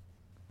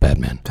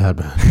Batman?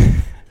 Yeah,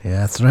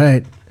 that's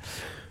right.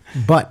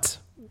 But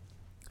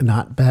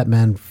not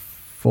Batman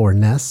for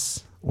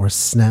NES or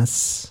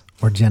SNES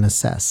or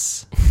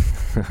Genesis.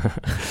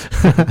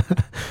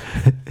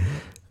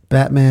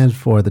 Batman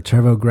for the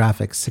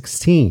TurboGrafx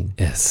 16.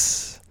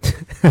 Yes.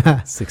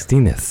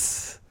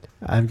 16s.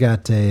 I've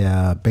got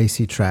a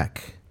bassy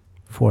track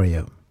for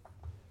you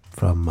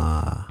from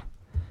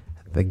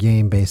the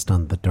game based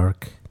on The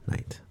Dark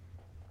Knight.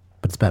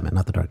 But it's Batman,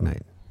 not The Dark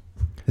Knight.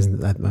 Isn't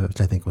that,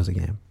 which I think was a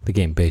game. The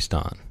game based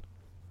on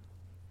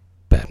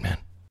Batman.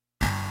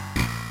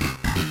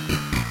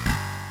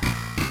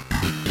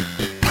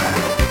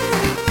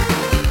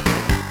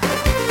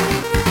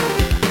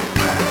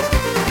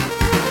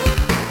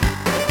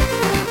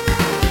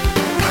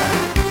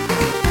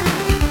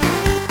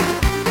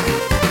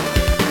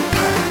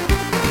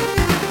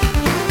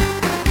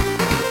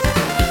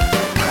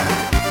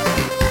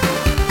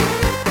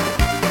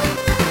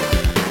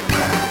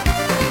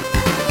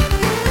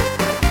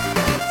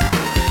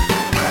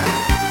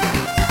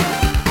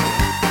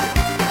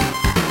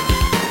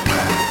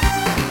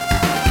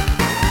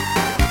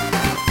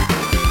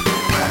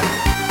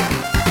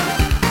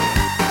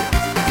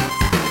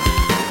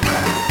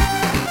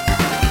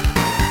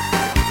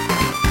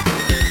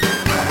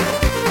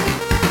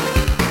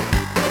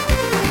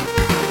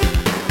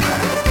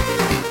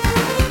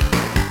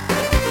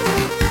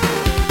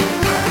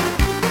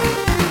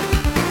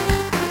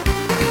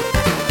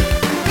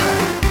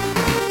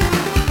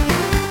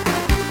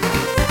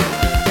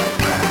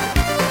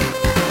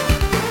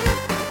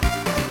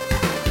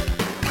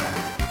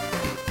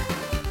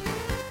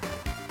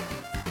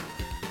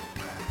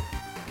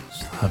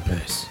 Slap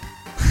bass.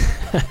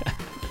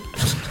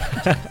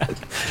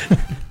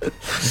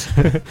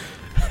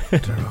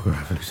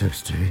 TurboGrafx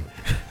 16.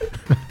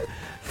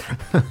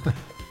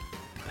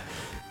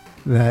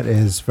 That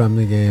is from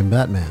the game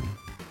Batman.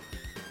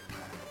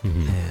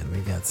 And we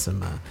got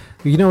some...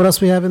 you know what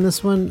else we have in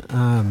this one?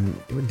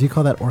 Do you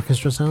call that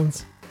orchestra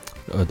sounds?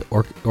 The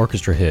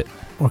orchestra hit.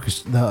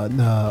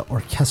 The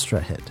orchestra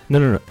hit.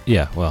 No.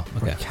 Yeah, well,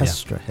 okay.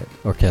 Orchestra hit.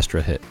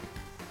 Orchestra hit.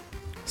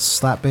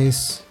 Slap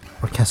bass,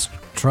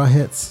 orchestra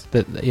hits.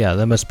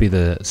 That must be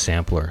the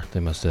sampler.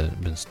 They must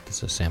have been...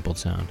 It's a sampled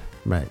sound.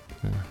 Right.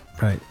 Yeah.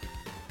 Right.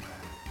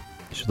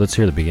 So let's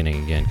hear the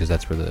beginning again, because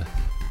that's where the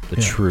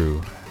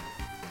true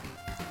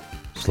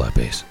slap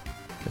bass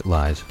it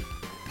lies.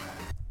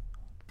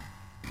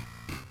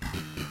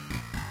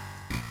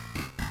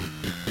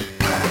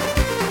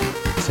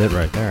 That's it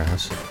right there.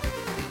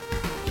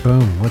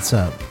 Boom. What's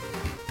up?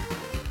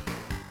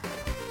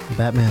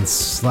 Batman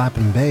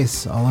slapping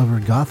bass all over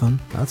Gotham.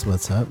 That's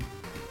what's up.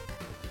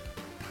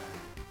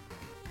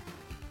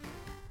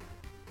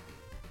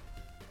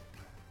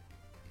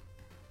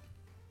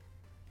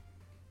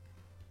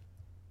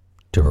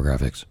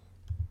 TurboGrafx.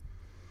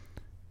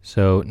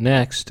 So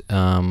next,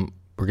 we're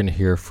going to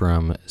hear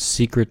from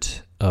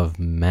Secret of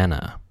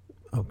Mana.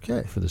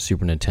 Okay. For the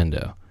Super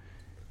Nintendo.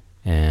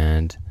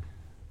 And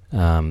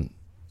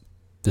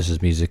this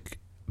is music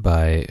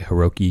by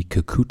Hiroki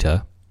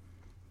Kikuta.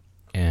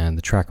 And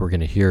the track we're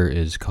going to hear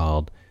is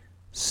called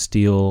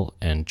Steel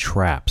and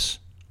Traps.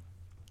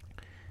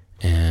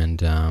 And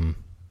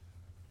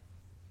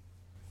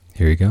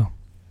here you go.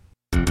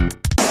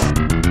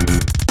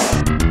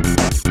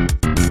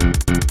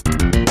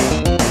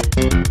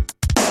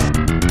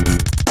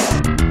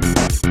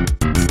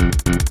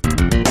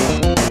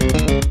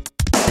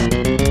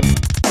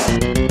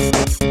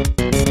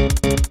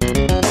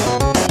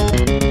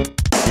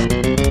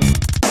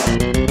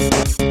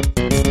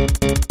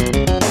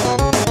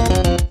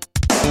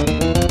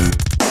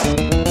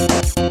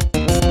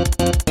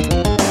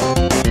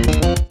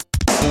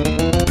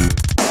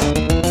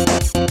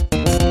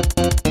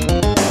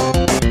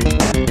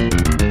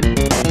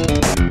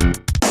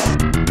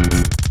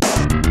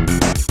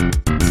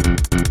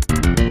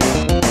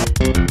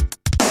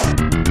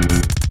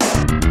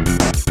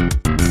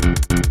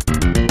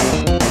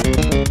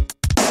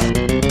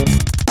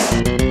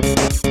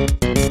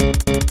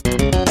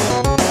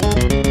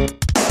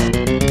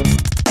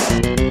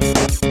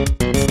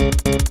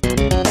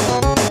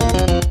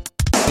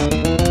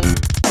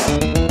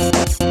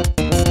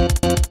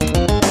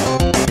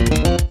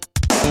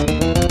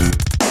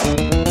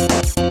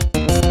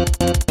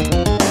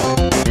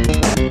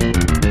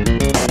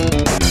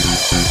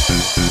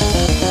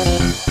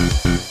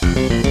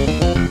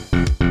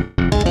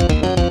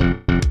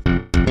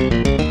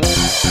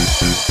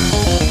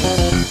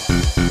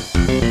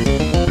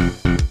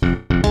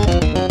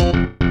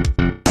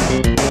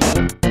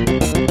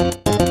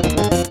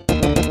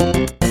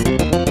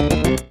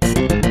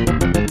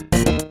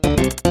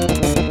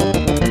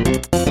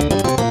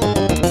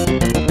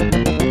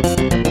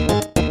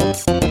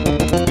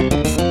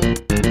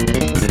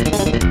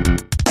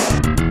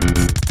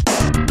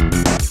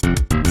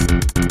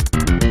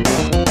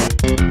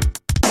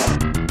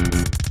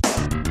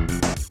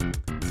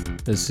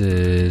 This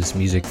is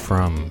music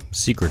from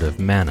Secret of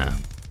Mana.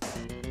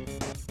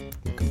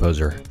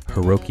 Composer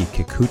Hiroki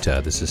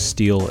Kikuta. This is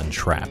Steel and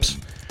Traps.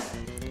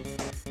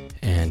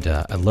 And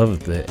I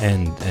love the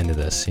end of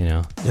this, you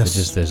know. Yes. It's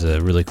just, there's a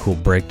really cool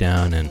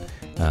breakdown, and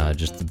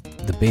just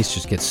the bass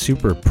just gets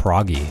super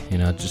proggy, you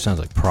know. It just sounds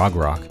like prog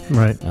rock.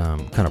 Right.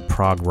 Kind of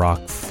prog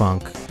rock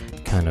funk,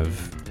 kind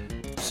of,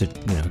 you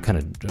know, kind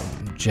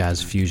of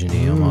jazz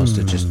fusion-y almost.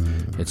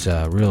 It's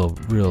a real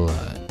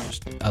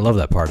just, I love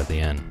that part at the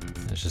end.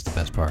 It's just the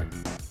best part.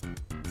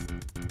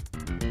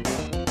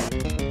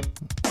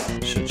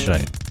 Should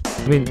I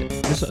mean,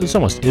 this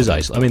almost is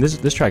isolated. I mean,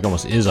 this track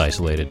almost is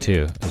isolated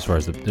too, as far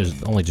as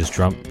there's only just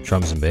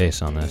drums and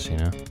bass on this, you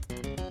know.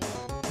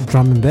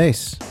 Drum and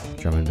bass.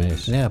 Drum and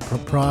bass. Yeah,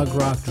 prog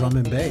rock drum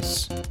and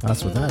bass.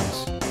 That's what that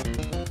is.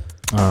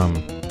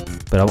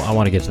 But I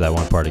want to get to that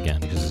one part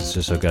again because it's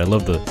just so good. I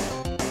love the.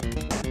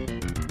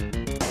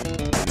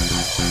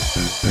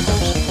 Here it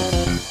comes.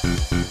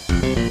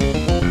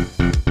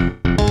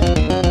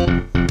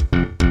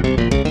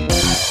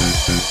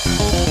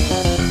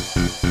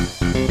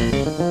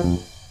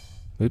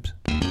 Oops.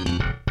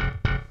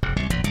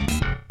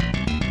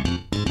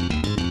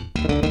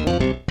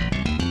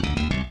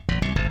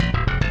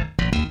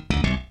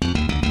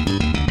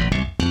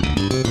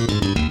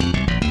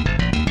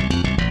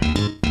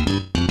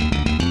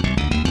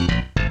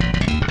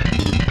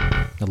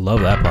 I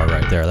love that part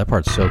right there. That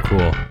part's so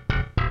cool.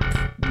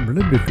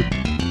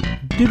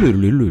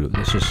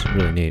 It's just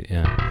really neat,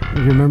 yeah.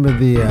 You remember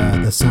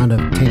the sound of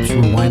tapes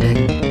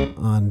rewinding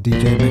on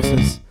DJ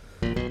mixes?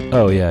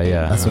 Oh, yeah,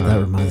 yeah. That's what that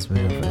reminds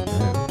me of right there.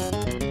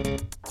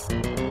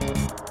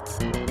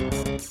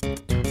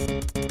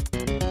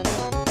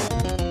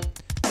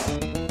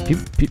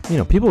 You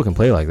know, people can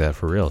play like that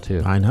for real,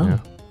 too. I know.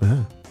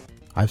 Yeah.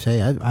 I've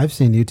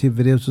seen YouTube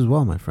videos as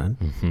well, my friend.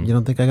 Mm-hmm. You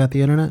don't think I got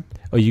the internet?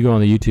 Oh, you go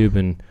on the YouTube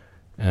and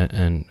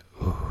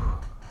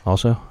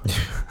also?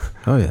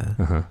 Oh yeah.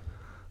 Uh-huh.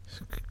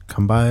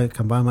 Come by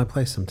my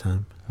place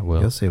sometime. I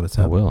will. You'll see what's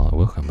up. I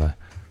will come by.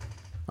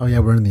 Oh yeah,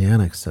 we're in the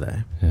annex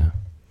today. Yeah.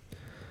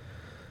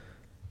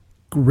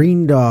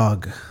 Green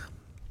Dog,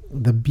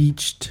 the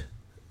Beached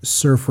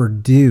Surfer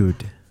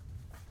Dude,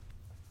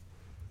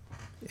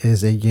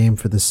 is a game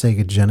for the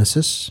Sega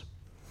Genesis.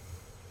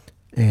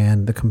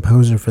 And the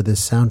composer for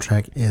this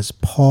soundtrack is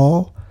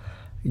Paul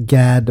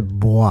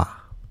Gadbois,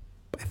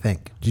 I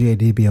think.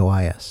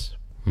 Gadbois.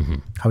 Mm-hmm.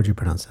 How would you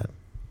pronounce that?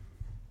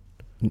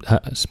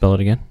 Spell it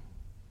again?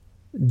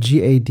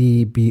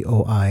 Gadbois.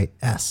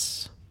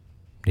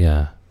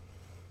 Yeah.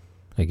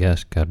 I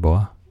guess.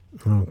 Gadbois.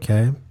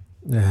 Okay.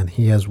 And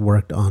he has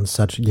worked on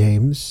such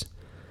games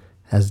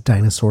as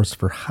Dinosaurs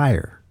for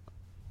Hire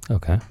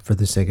Okay. for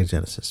the Sega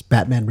Genesis,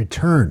 Batman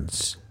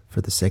Returns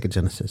for the Sega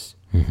Genesis,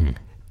 Mm-hmm.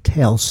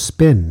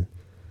 Tailspin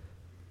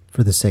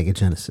for the Sega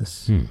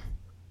Genesis, Hmm.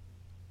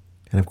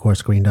 and of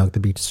course Green Dog the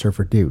Beach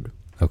Surfer Dude.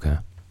 Okay.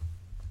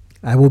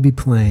 I will be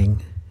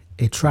playing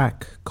a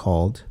track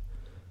called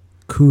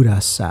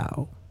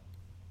Curacao.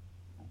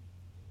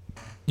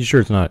 You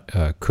sure it's not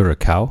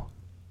Curacao?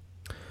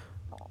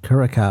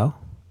 Curacao,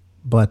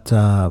 but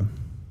I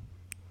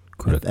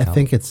Curacao?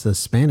 think it's the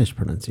Spanish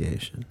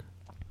pronunciation.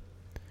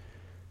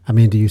 I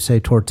mean, do you say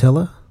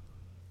tortilla?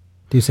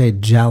 Do you say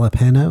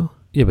jalapeno?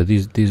 Yeah, but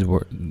these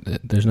were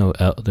there's no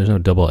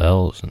double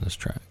L's in this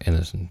track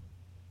in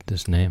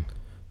this name.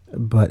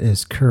 But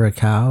is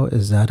Curacao,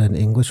 is that an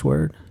English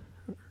word?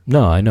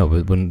 No, I know,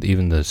 but wouldn't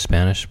even the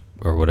Spanish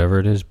or whatever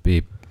it is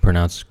be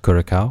pronounced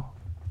Curacao?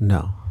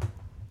 No.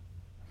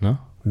 No?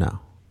 No.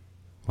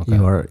 Okay.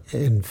 You are,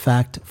 in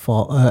fact,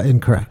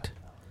 incorrect.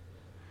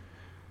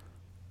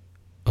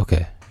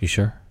 Okay. You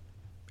sure?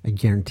 I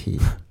guarantee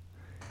you.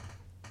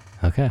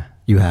 Okay.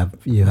 You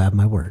have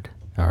my word.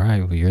 All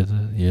right. Well, you're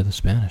the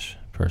Spanish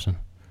person.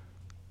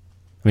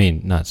 I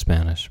mean, not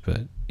Spanish,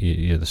 but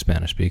you're the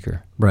Spanish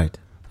speaker. Right.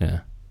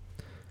 Yeah.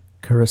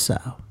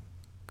 Curacao.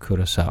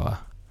 Kurosawa.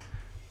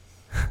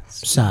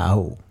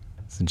 Sao.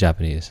 It's in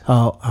Japanese.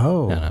 Oh.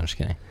 No, I'm just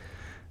kidding.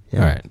 Yeah.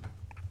 All right.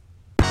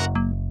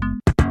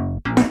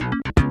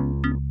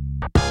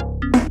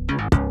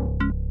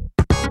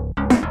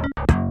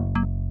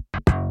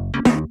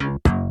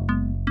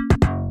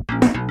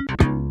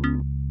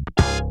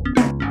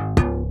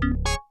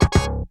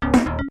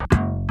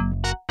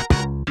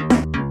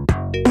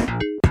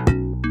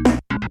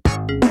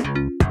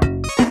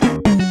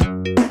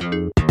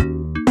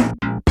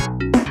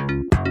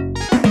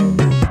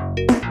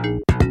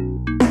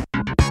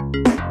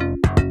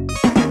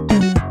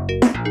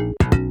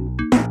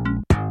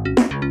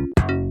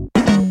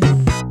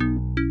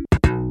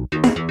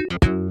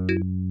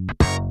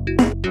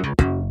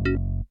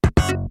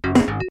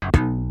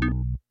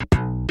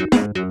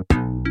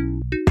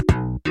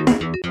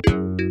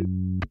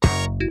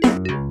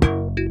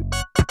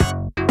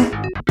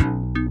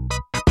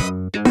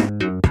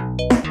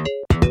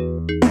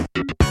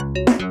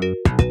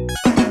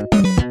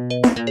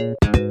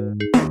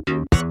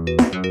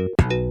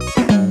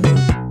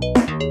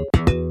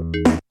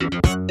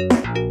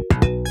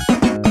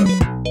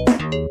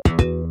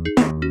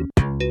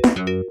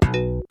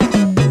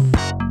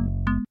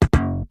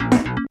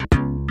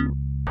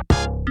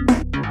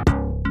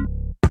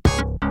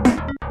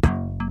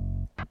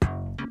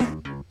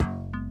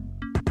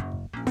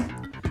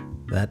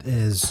 That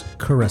is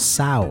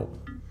Curacao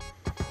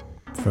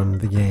from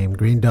the game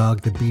Green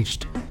Dog, the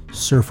Beached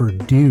Surfer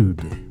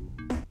Dude.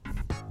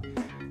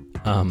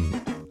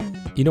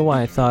 You know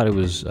why I thought it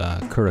was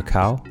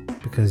Curacao?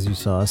 Because you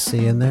saw a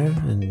C in there?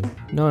 And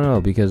No,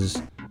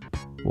 because,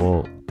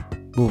 well,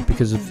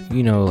 because of,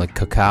 like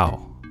cacao,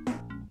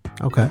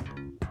 okay.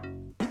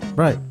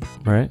 Right.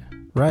 right?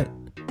 Right.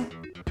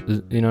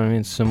 You know what I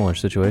mean? Similar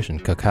situation,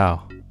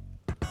 cacao.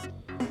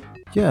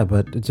 Yeah,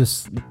 but it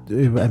just,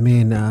 I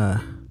mean,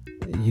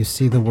 you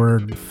see the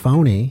word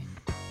phony.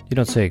 You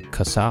don't say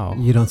casao.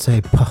 You don't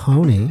say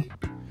pahony.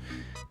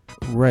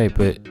 Right,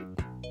 but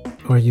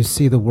Or you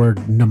see the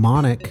word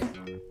mnemonic.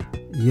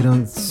 You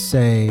don't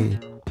say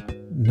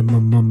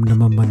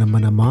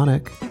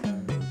mnemonic.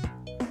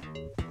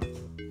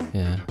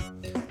 yeah.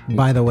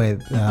 By the way,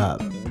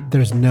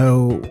 there's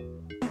no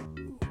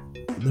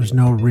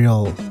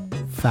real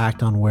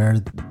fact on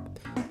where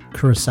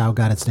Curacao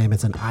got its name.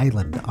 It's an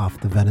island off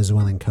the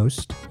Venezuelan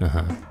coast.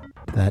 Uh-huh.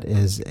 That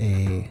is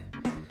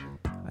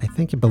I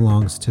think it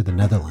belongs to the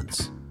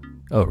Netherlands.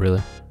 Oh,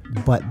 really?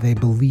 But they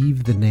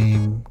believe the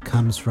name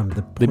comes from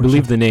They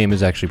believe the name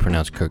is actually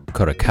pronounced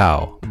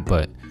Curacao,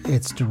 but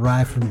it's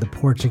derived from the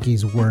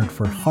Portuguese word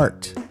for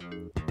heart,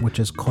 which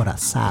is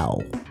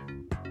coração.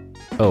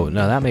 oh,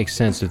 now that makes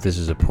sense if this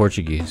is a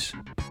Portuguese.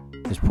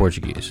 It's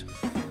Portuguese.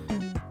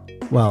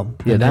 Well,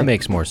 Yeah, that na-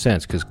 makes more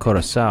sense because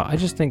Curacao. I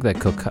just think that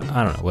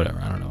I don't know. Whatever.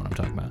 I don't know what I'm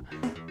talking about.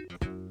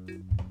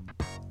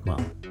 well,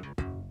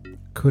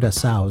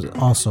 Curaçao is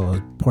also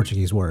a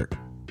Portuguese word.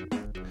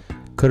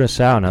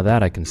 Curacao. Now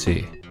that I can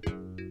see.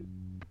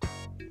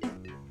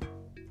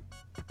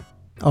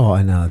 Oh,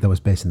 I know. That was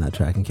based on that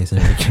track, in case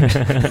anybody cares.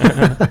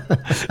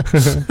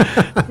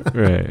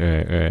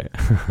 Right.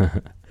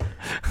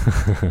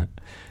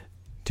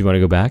 Do you want to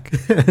go back?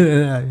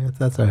 Yeah,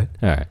 that's all right.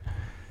 All right.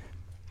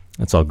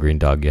 That's all Green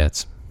Dog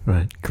gets.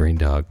 Right. Green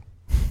Dog.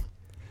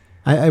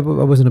 I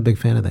wasn't a big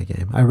fan of that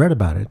game. I read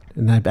about it,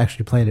 and I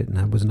actually played it, and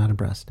I was not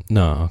impressed.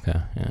 No. Okay.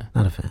 Yeah.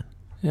 Not a fan.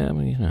 Yeah.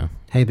 Well,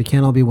 Hey, they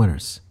can't all be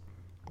winners,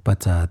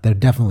 but they're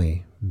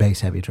definitely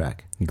bass-heavy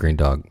track. Green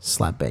Dog.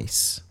 Slap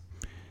bass.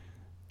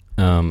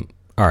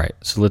 All right.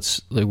 So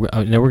now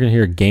we're gonna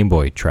hear a Game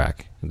Boy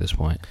track at this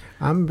point.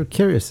 I'm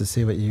curious to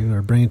see what you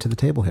are bringing to the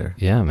table here.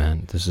 Yeah,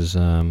 man. This is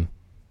some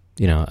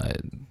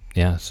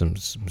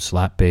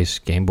slap bass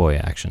Game Boy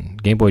action.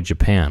 Game Boy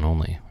Japan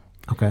only.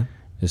 Okay.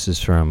 This is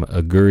from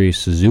Aguri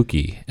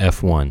Suzuki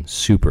F1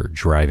 Super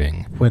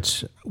Driving.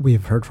 Which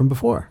we've heard from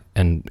before.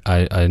 And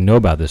I know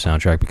about this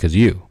soundtrack because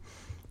you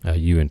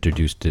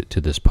introduced it to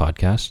this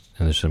podcast,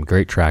 and there's some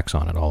great tracks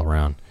on it all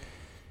around.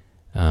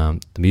 The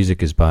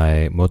music is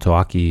by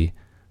Motoaki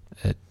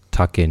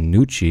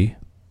Takenouchi,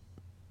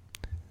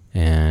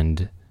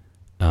 and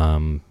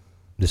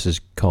this is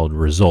called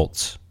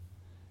Results.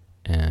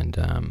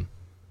 And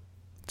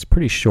it's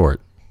pretty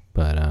short,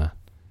 but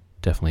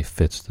definitely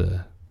fits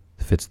the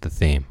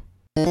theme.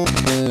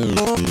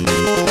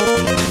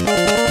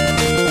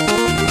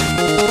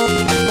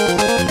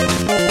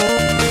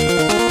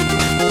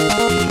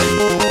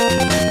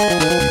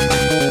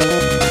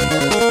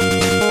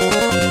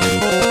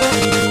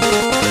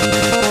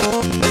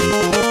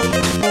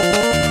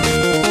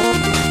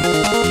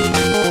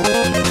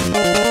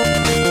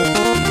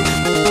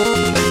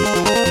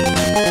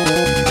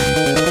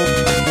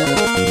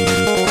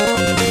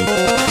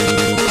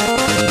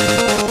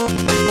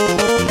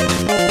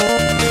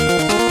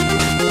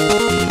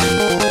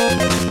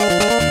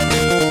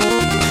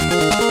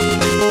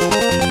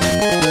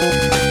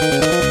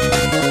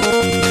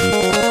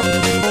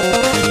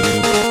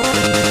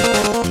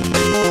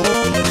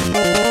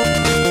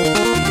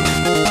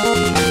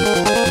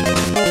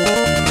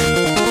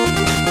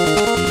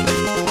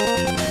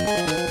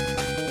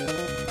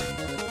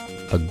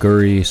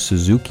 Aguri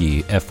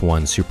Suzuki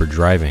F1 Super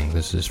Driving.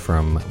 This is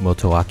from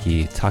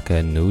Motoaki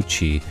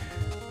Takenouchi.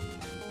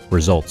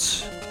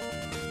 Results.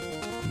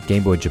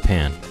 Game Boy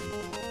Japan.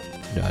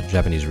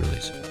 Japanese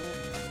release.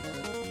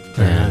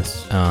 Very And,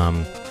 nice.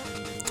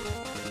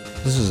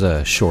 This is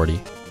a shorty,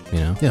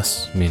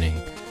 Yes. meaning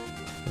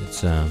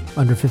it's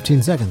Under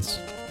 15 seconds.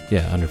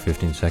 under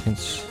 15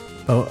 seconds.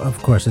 Oh,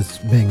 of course, it's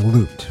being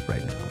looped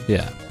right now.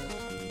 Yeah.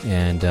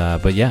 And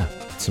but yeah,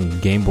 some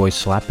Game Boy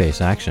slap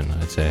bass action,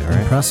 I'd say, all right?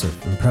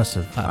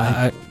 Impressive.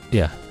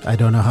 Yeah. I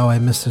don't know how I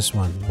missed this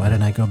one. Why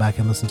didn't I go back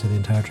and listen to the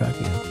entire track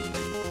again?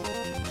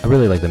 I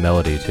really like the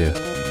melody too.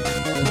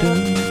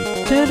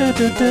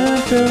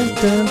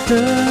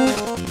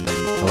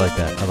 I like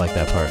that. I like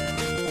that part.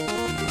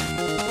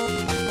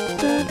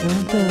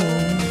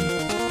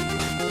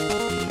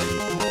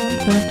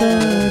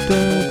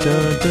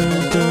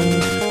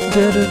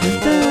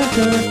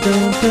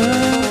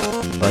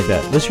 I like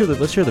that. Let's hear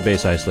the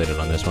bass isolated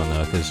on this one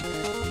though, because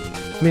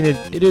I mean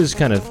it is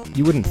kind of,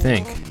 you wouldn't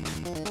think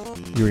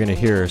you were gonna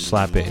hear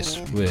slap bass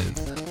with,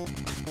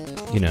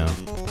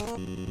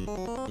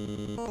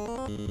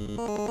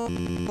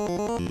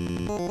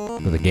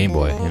 with a Game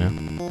Boy,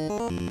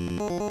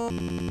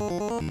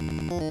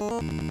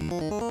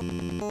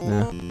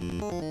 Yeah,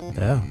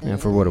 Yeah. yeah,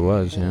 for what it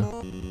was,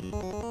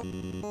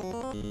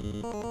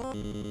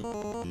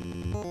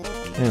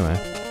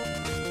 Anyway.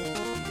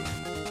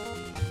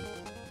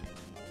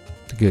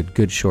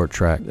 Good short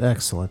track.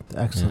 Excellent.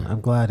 Yeah.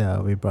 I'm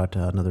glad we brought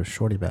another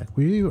Shorty back.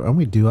 Aren't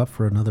we due up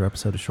for another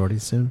episode of Shorty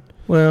soon?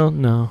 Well,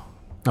 no.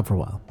 Not for a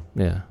while.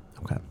 Yeah.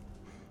 Okay.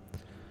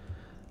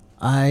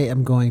 I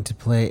am going to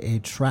play a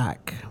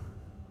track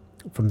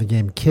from the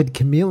game Kid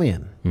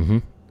Chameleon. Mm-hmm.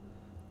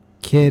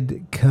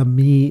 Kid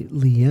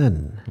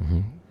Chameleon.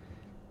 Mm-hmm.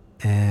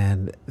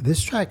 And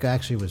this track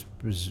actually was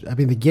I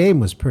mean, the game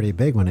was pretty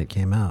big when it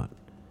came out.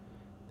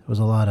 There was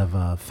a lot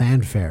of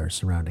fanfare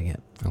surrounding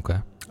it. Okay.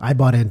 I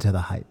bought into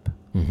the hype.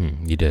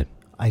 Mm-hmm. You did.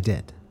 I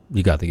did.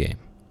 You got the game.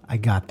 I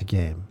got the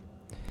game.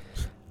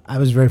 I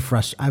was very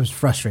I was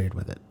frustrated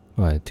with it.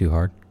 Why? Too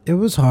hard? It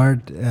was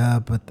hard,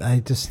 but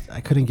I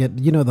couldn't get,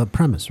 the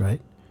premise,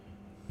 right?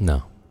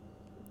 No.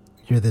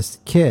 You're this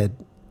kid,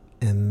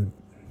 and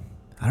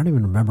I don't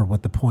even remember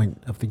what the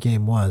point of the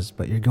game was,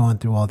 but you're going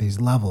through all these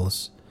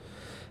levels,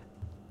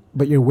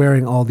 but you're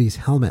wearing all these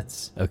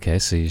helmets. Okay,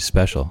 so you're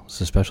special. It's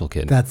a special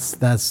kid. That's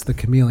the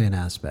chameleon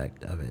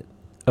aspect of it.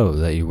 Oh,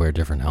 that you wear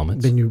different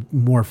helmets? Then you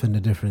morph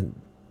into different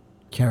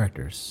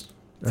characters.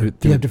 You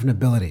have different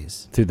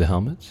abilities. Through the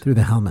helmets? Through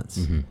the helmets.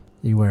 Mm-hmm.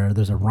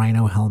 There's a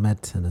rhino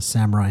helmet and a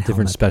samurai helmet.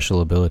 Different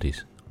special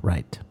abilities.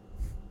 Right.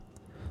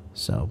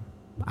 So,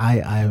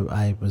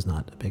 I was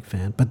not a big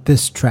fan. But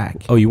this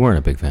track... Oh, you weren't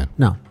a big fan?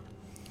 No.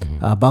 Mm-hmm.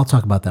 But I'll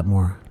talk about that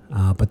more.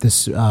 But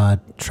this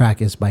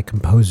track is by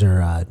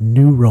composer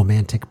New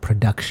Romantic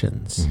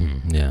Productions.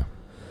 Mm-hmm. Yeah.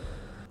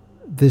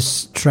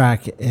 This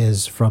track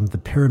is from the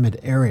Pyramid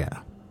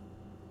area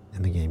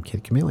in the game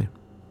Kid Chameleon.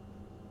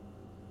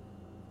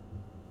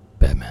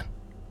 Batman.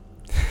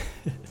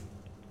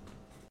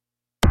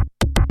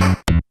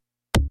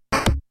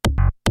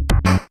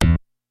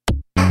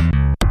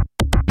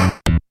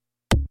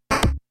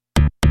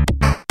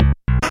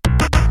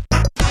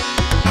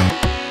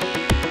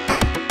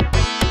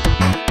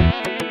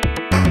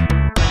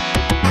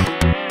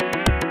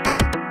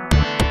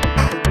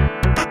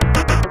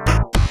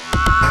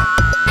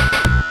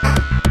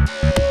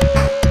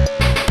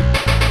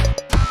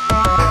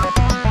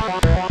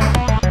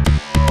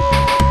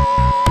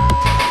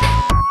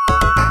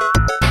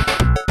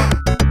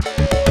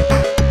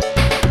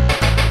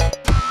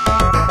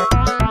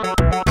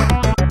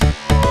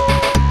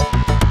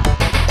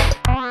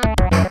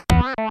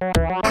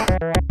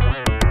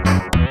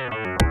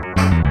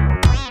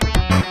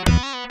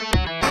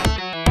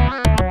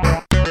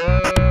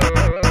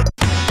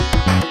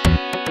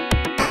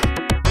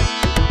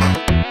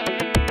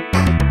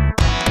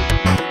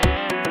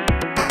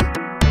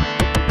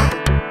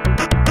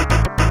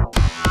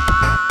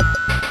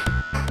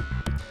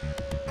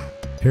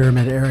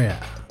 Pyramid area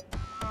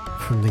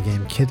from the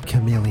game Kid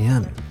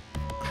Chameleon.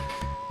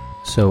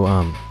 So,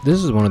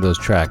 this is one of those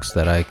tracks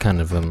that I kind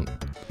of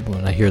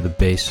when I hear the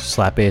bass,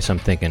 slap bass, I'm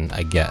thinking,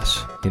 I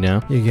guess,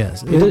 You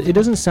guess. It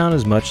doesn't sound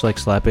as much like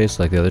slap bass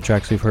like the other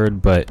tracks we've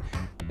heard, but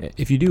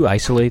if you do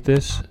isolate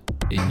this,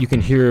 you can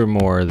hear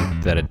more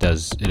that it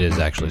is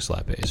actually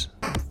slap bass.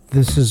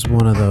 This is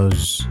one of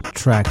those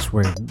tracks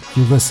where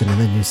you listen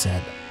and then you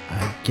said,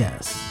 I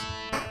guess.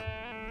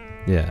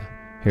 Yeah.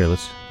 Here,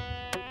 let's...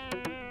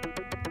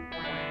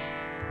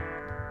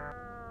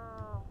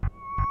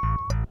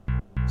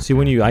 See,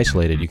 when you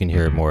isolate it, you can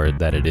hear more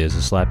that it is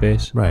a slap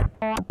bass. Right.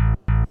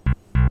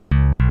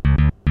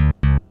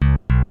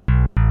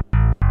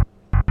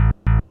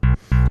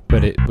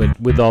 But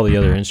with all the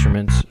other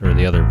instruments or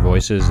the other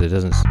voices, it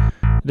doesn't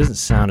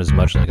sound as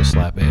much like a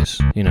slap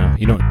bass. No,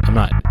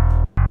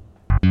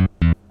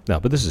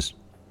 but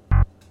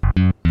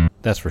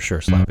that's for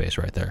sure slap bass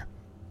right there.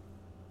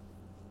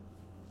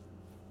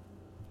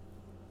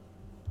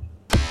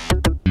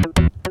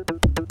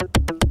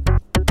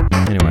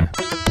 Anyway.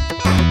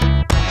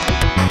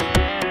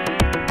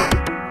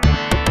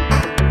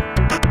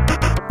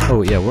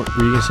 Oh, yeah, were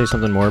you going to say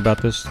something more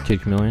about this,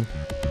 Kid Chameleon?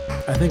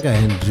 I think I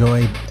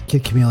enjoyed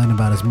Kid Chameleon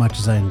about as much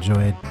as I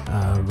enjoyed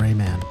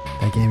Rayman,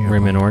 that game you were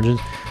Rayman playing. Origins?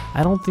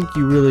 I don't think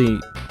you really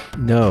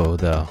know,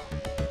 though.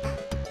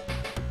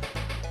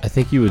 I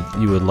think you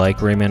would like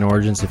Rayman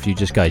Origins if you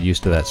just got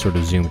used to that sort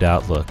of zoomed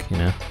out look,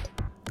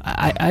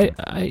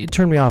 it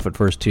turned me off at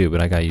first, too,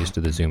 but I got used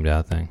to the zoomed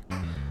out thing.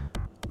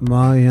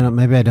 Well,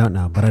 maybe I don't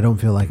know, but I don't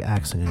feel like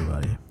axing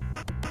anybody.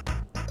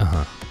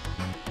 Uh-huh.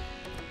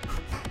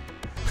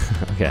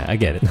 Okay, I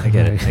get it. I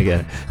get it.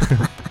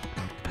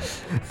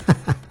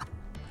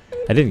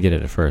 I didn't get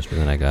it at first, but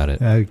then I got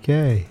it.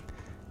 Okay.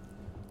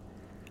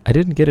 I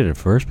didn't get it at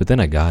first, but then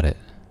I got it.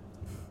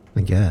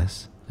 I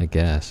guess.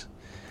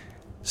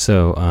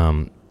 So,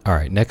 all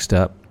right, next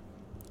up,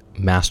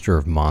 Master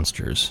of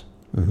Monsters.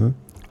 Mm-hmm.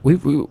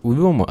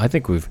 We've almost, I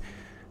think we've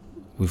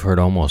heard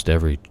almost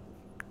every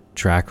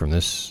track from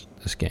this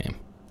game.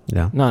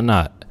 Yeah. I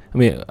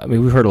mean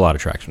we've heard a lot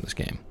of tracks from this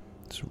game.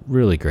 It's a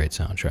really great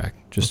soundtrack.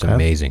 Just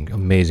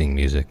amazing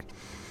music.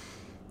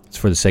 It's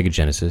for the Sega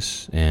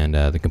Genesis, and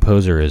the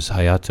composer is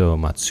Hayato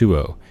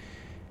Matsuo.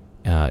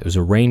 It was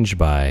arranged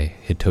by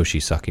Hitoshi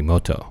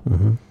Sakimoto.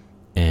 Mm-hmm.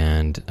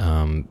 And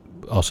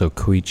also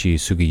Koichi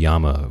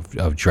Sugiyama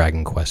of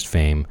Dragon Quest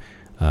fame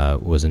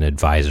was an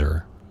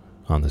advisor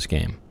on this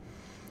game.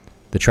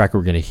 The track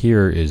we're going to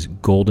hear is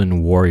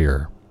Golden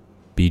Warrior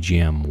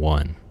BGM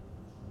 1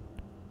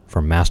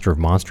 from Master of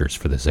Monsters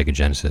for the Sega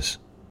Genesis.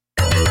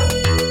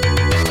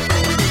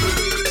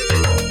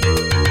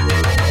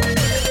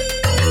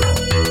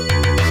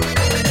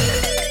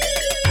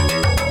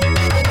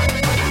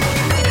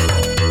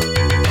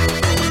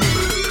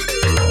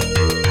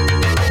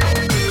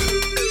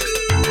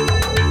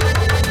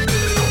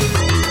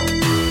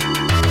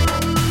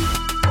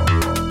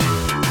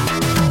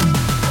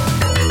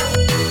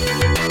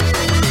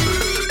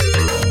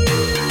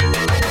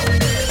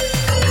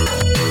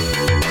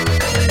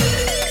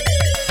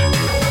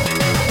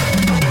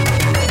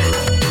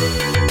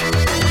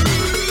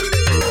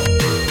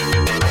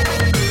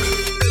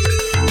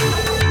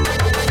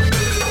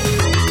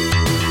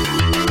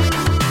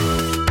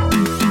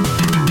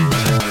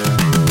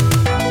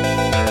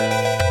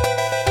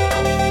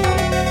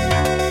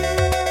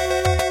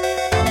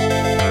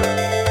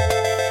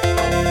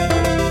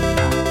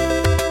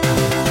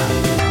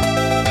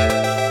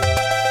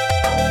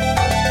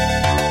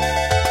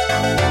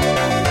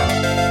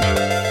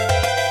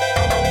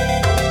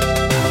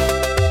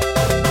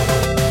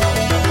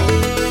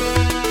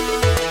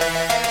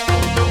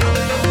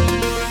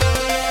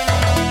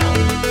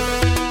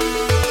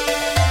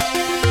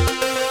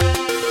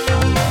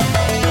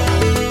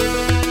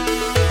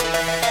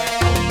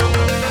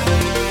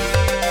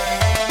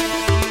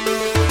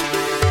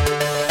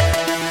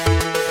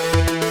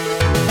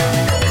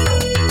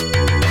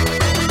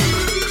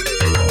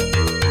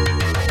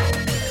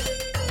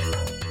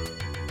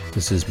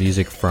 This is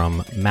music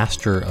from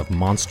Master of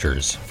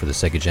Monsters for the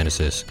Sega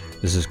Genesis.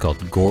 This is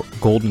called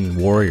Golden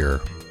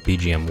Warrior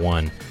BGM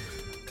 1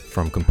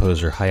 from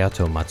composer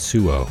Hayato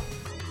Matsuo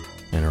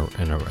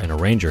and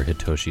arranger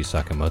Hitoshi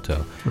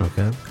Sakamoto.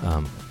 Okay.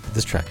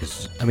 This track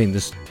is,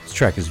 this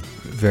track is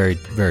very,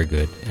 very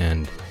good,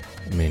 and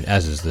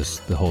as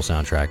is the whole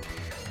soundtrack.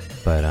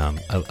 But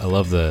I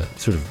love the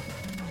sort of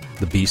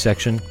the B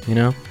section.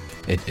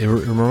 It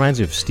reminds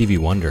me of Stevie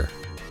Wonder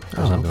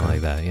or something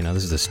like that.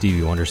 This is the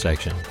Stevie Wonder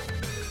section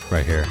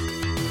right here. This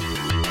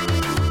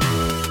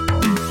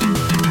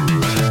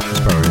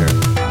part right here.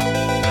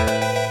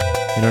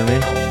 You know what I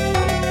mean?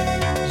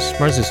 Just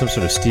reminds me of some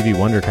sort of Stevie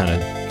Wonder kind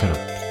of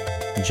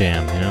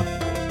jam.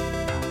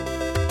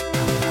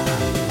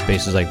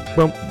 Bass is like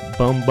boom,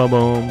 boom, boom,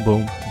 boom,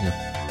 boom.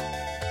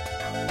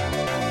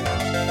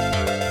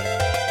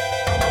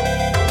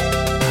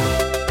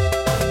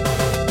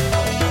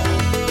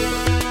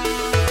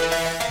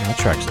 That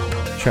track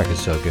is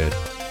so good.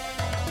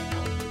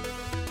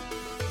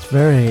 It's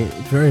very,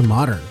 very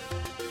modern.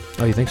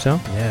 Oh, you think so?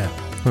 Yeah.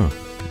 Huh.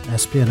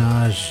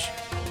 Espionage,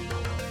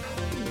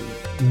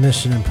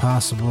 Mission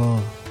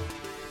Impossible,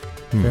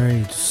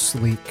 very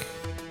sleek.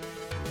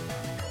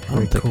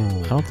 Very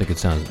cool. I don't think it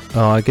sounds...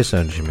 Oh, I guess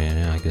I know what you mean.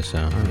 Yeah, I guess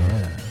so. Oh,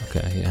 yeah.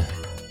 Okay, yeah.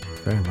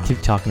 Very modern.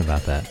 Keep talking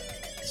about that.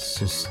 It's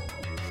just...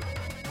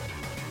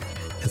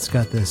 It's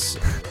got this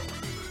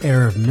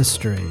air of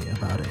mystery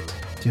about it.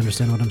 Do you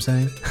understand what I'm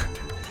saying?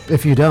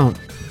 If you don't,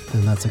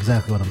 then that's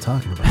exactly what I'm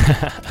talking about.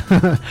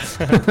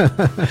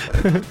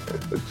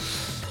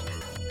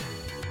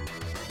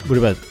 What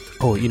about...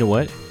 Oh, you know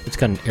what? It's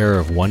got an air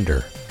of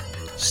wonder.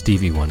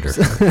 Stevie Wonder.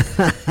 You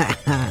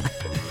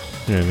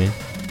know what I mean?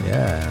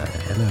 Yeah,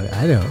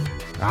 I know.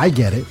 I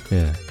get it.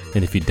 Yeah.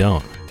 And if you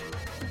don't...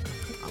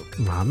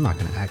 Well, I'm not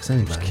going to ask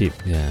anybody. Just keep...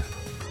 Yeah.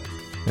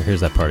 Now,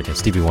 here's that part again.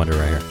 Stevie Wonder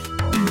right here.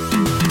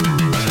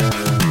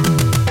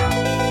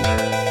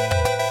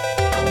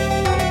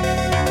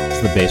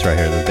 It's the bass right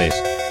here. The bass.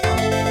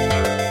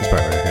 This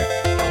part right here.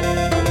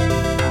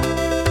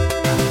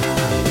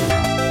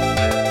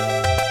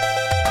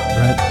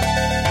 Right.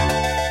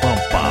 Bum,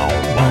 bow,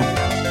 bum.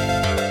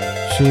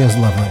 She is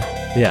lovely.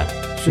 Yeah.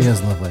 She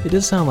is lovely. It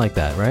does sound like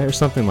that, right? Or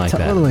something like that.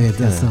 Totally, it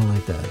does sound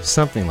like that.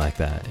 Something like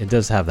that. It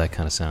does have that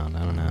kind of sound.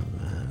 I don't know.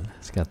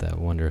 It's got that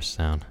wondrous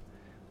sound.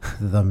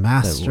 The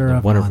Master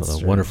of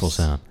Monsters. The wonderful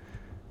sound.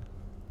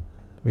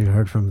 We've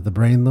heard from the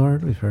Brain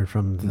Lord. We've heard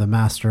from the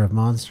Master of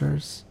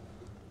Monsters.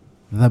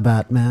 The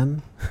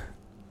Batman.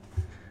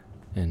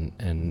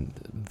 And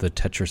the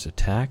Tetris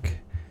Attack.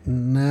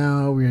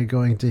 Now we are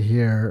going to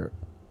hear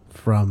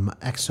from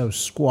Exo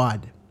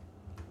Squad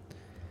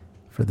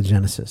for the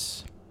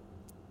Genesis.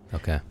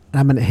 Okay. And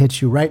I'm going to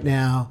hit you right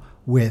now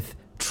with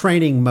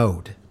Training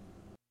Mode.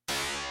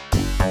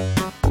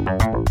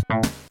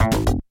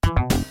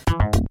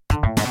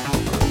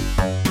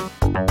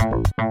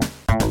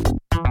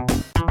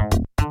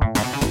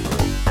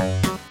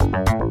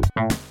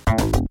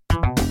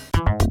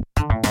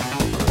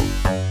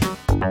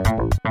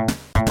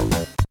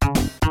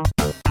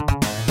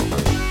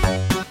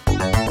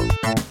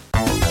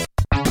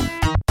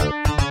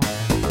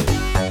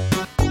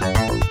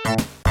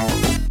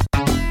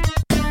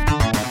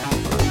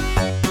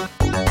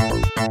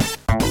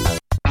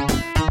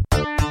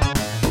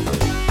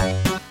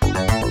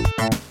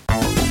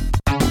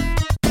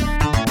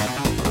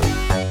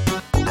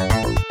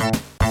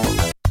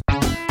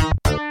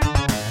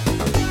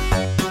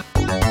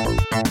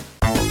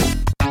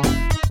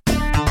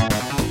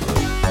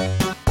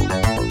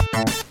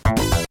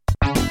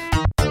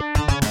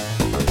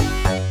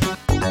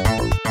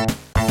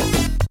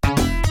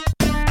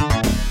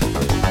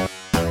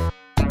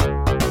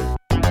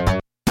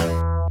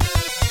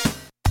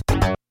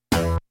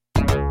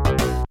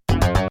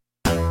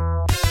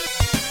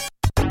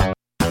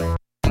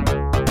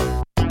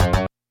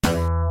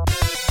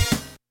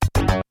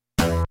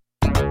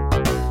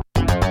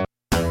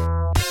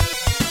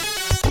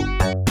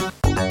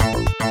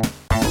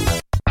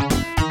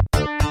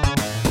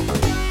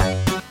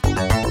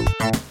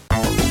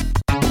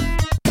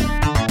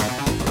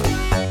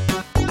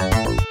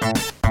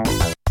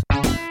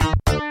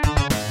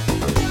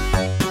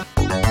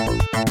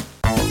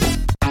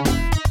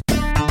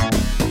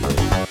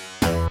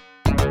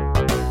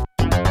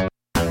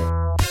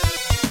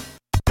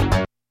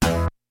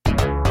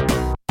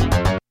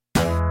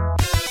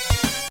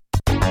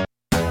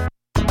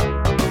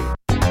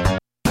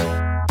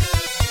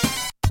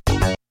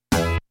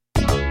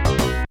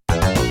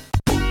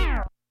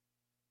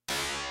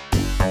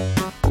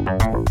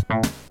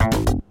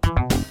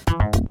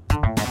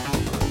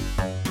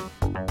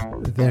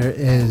 There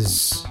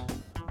is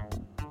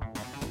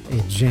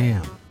a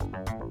jam.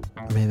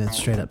 I mean, that's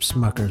straight up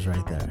Smuckers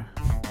right there.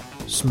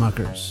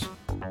 Smuckers.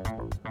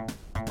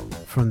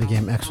 From the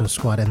game Exo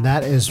Squad. And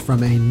that is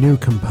from a new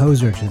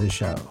composer to the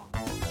show.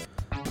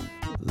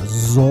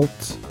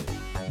 Zolt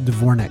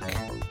Dvornik.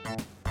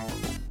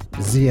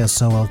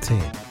 Z-S-O-L-T.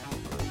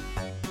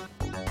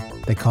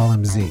 They call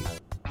him Z.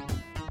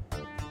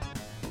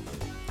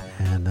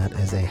 And that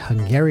is a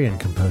Hungarian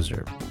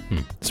composer.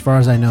 As far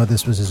as I know,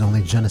 this was his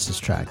only Genesis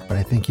track, but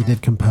I think he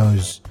did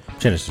compose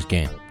Genesis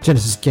game.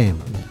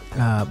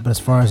 But as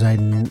far as I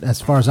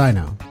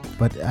know,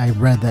 but I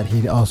read that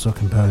he also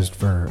composed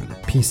for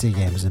PC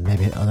games and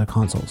maybe other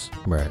consoles.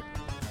 Right.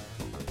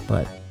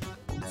 But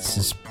it's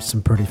just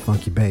some pretty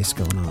funky bass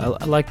going on.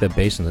 I like the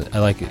bass in the. I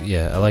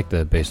like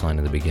the bass line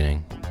in the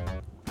beginning.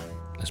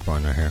 This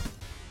part right here.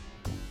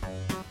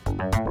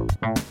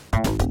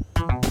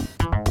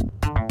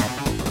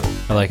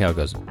 I like how it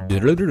goes.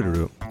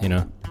 You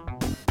know.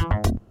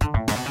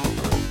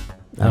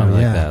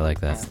 I like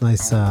that. It's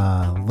nice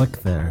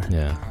look there.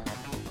 Yeah.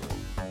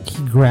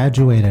 He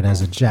graduated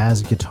as a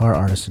jazz guitar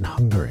artist in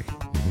Hungary.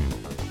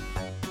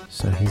 Mm-hmm.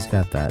 So he's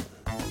got that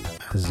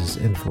as his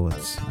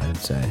influence, I would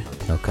say.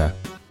 Okay.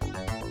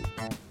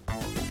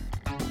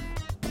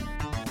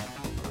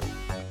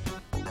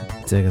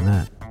 Digging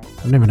that.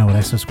 I don't even know what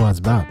Exo Squad's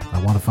about.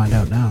 I want to find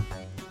out now.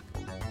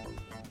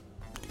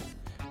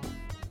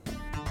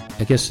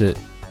 I guess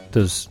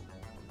those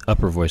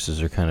upper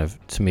voices are kind of,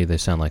 to me, they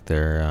sound like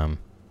they're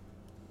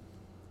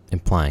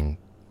implying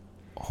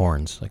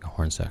horns, like a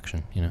horn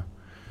section, you know?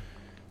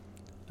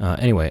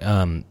 Anyway,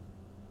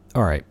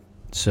 all right.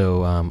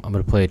 So I'm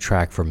going to play a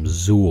track from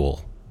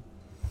Zool.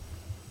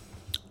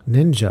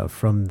 Ninja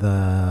from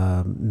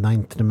the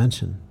ninth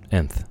dimension.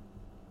 Nth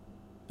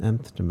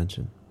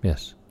dimension.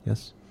 Yes.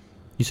 Yes?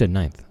 You said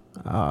ninth.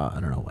 I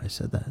don't know why I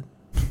said that.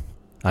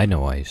 I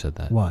know why you said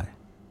that. Why?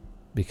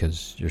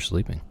 Because you're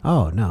sleeping.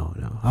 Oh, no.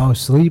 Oh,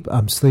 sleep.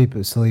 I'm sleep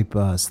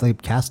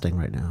casting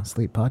right now.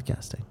 Sleep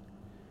podcasting.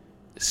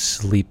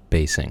 Sleep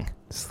basing.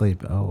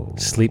 Sleep. Oh.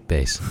 Sleep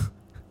bass.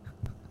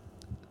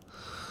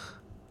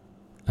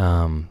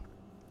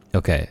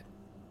 Okay.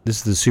 This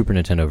is the Super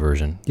Nintendo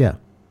version. Yeah.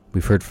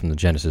 We've heard from the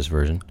Genesis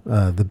version.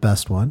 The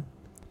best one.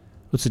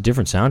 It's a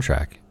different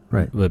soundtrack.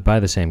 Right. But by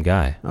the same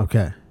guy.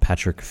 Okay.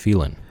 Patrick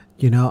Phelan.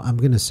 You know, I'm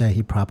going to say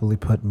he probably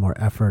put more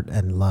effort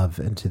and love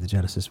into the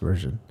Genesis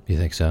version. You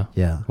think so?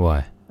 Yeah.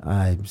 Why?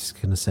 I'm just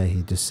going to say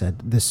he just said,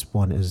 this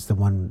one is the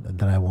one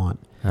that I want.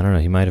 I don't know.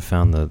 He might have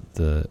found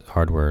the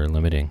hardware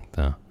limiting,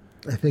 though.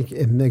 I think,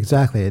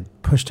 exactly. It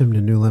pushed him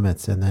to new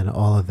limits, and then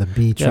all of the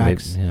B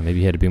tracks. Maybe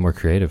he had to be more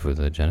creative with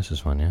the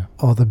Genesis one, yeah.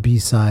 All the B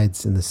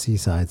sides and the C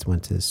sides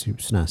went to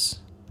SNES.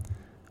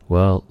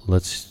 Well,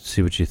 let's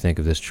see what you think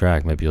of this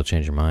track. Maybe you'll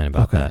change your mind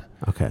about that.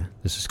 Okay.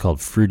 This is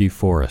called Fruity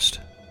Forest.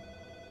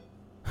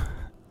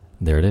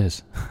 There it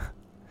is.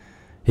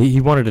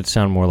 He wanted it to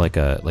sound more like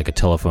a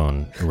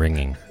telephone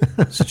ringing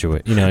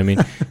situation. You know what I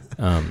mean?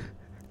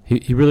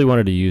 He really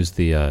wanted to use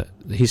the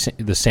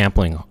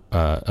sampling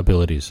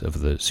abilities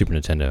of the Super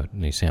Nintendo,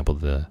 and he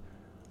sampled the.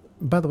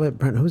 By the way,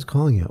 Brent, who's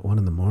calling you at 1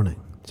 a.m?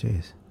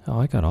 Jeez. Oh,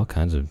 I got all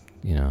kinds of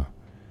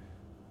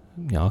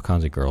all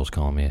kinds of girls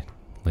calling me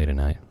late at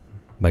night.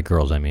 By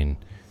girls, I mean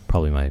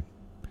probably my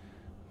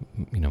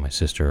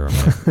sister or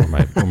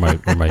my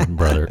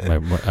brother,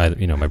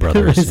 my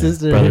brothers,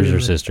 brothers or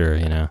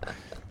sister,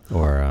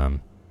 or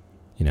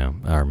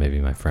or maybe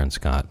my friend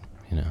Scott,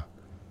 Yeah,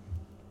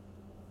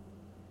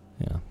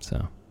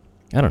 so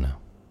I don't know.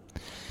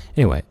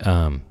 Anyway,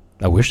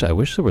 I wish there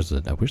was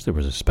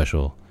a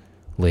special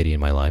lady in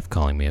my life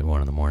calling me at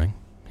 1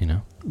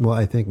 a.m, Well,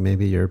 I think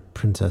maybe your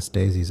Princess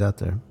Daisy's out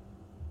there.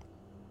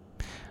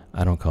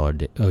 I don't call her.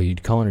 You're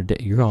calling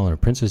her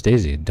Princess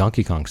Daisy,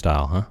 Donkey Kong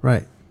style, huh?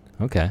 Right.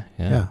 Okay.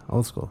 Yeah.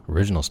 Old school.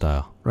 Original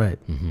style. Right.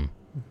 Mm-hmm.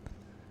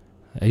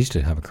 I used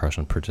to have a crush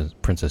on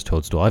Princess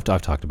Toadstool. I've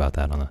talked about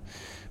that on the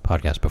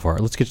podcast before.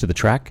 Let's get to the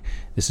track.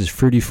 This is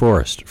Fruity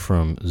Forest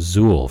from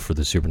Zool for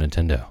the Super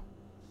Nintendo.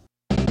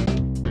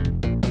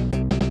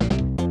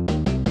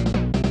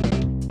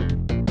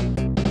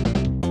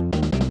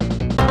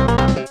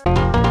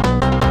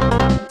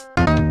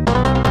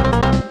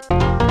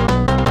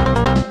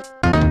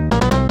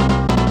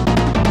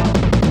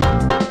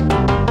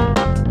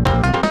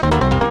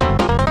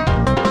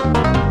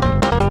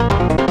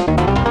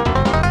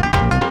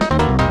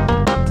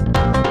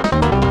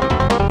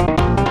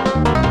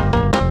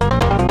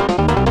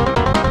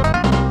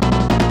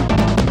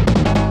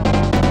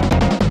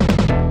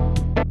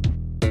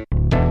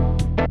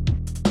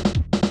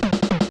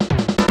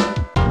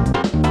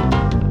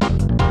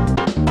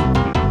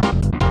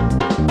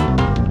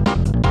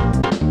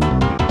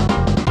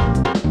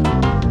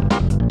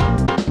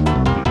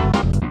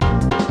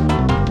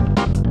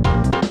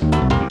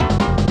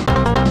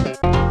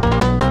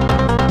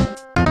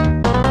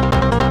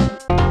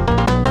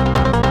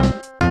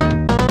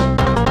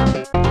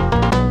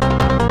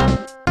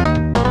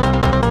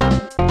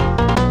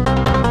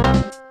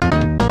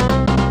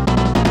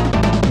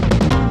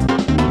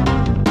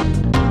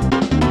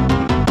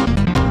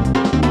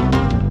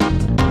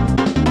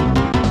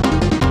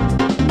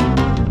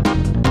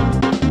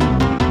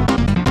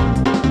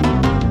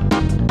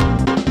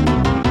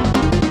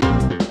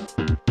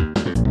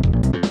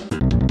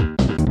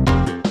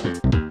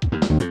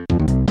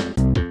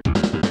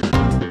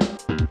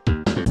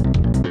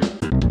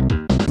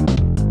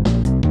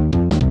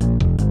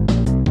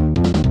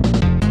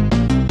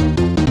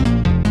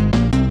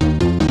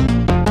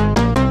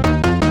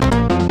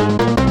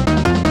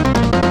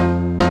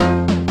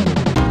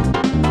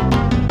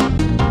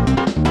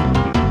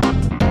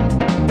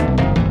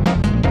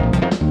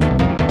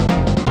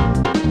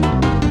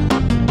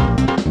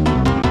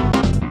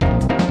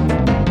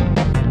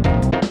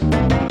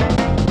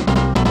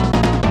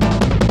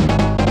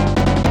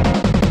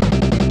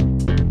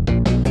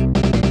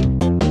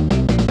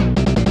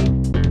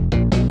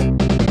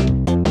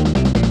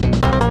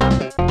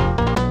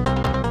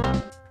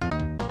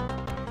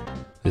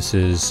 This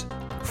is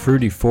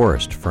Fruity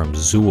Forest from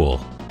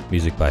Zool,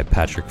 music by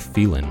Patrick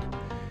Phelan,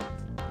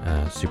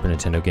 Super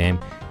Nintendo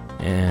game,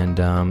 and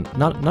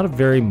not a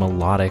very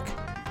melodic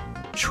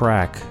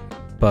track,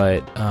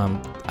 but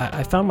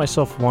I found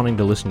myself wanting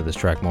to listen to this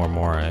track more and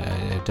more.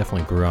 It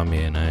definitely grew on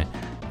me, and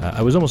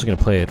I was almost going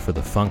to play it for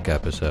the funk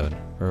episode,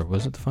 or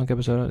was it the funk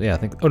episode? Yeah, I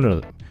think. Oh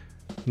no,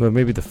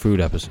 maybe the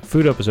food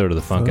episode of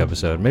the funk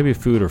episode. Maybe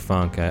food or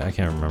funk. I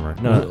can't remember.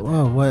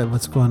 No.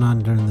 What's going on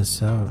during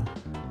this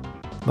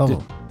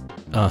level?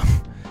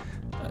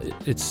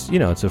 It's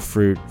it's a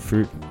fruit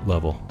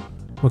level.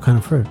 What kind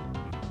of fruit?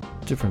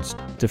 Different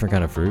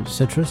kind of fruit.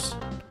 Citrus?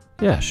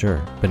 Yeah,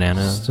 sure.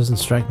 Banana. This doesn't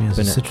strike me as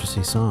a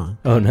citrusy song.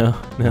 Oh no.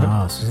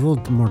 No, it's a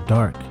little more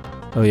dark.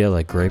 Oh yeah,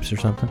 like grapes or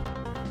something.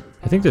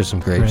 I think there's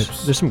some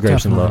grapes. There's some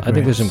grapes in level. I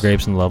think there's some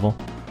grapes in level.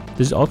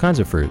 There's all kinds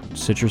of fruit.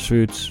 Citrus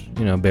fruits,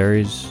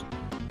 berries.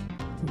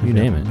 You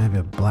name it. Maybe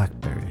a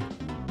blackberry.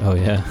 Oh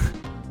yeah.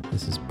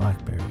 This is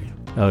blackberry.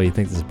 Oh, you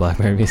think this is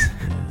blackberries?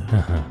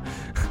 Yeah.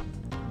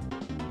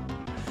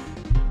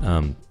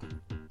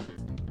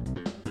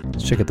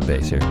 Let's check out the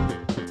bass here.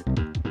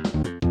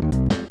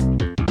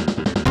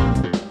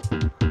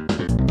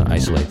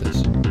 Isolate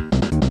this.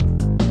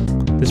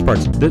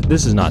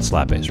 This is not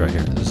slap bass right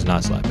here. This is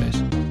not slap bass.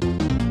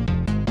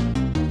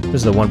 This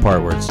is the one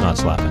part where it's not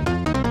slapping.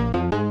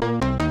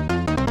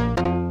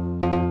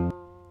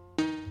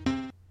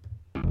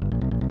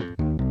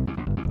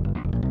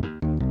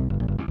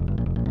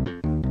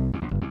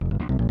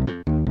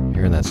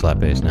 Hearing that slap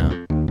bass now.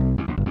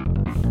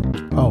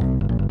 Oh,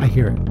 I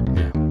hear it.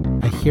 Yeah.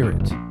 I hear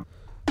it.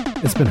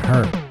 It's been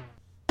heard.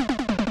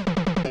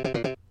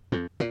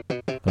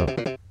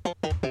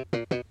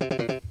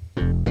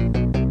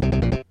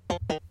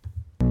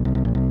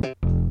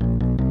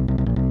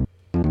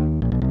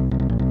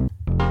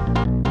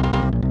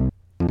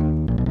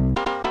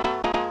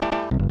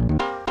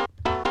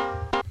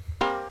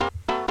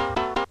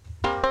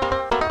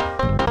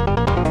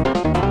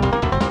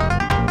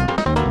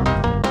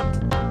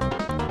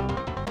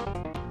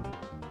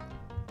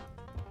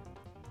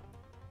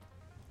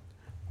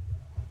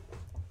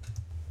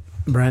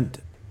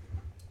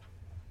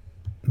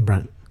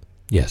 Brent.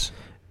 Yes.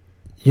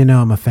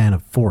 I'm a fan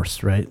of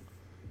Force, right?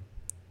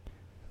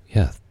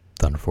 Yeah.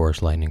 Thunder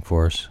Force, Lightning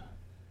Force,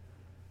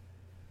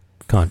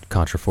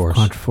 Contra Force.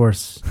 Contra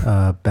Force,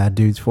 Bad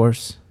Dudes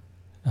Force,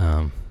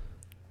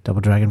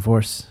 Double Dragon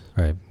Force.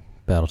 Right.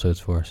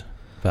 Battletoads Force.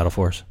 Battle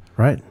Force.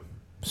 Right.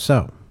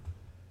 So,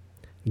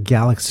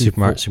 Galaxy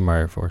Super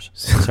Mario Force.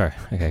 Sorry.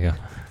 Okay, go.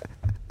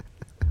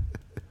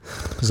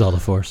 Zelda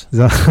Force.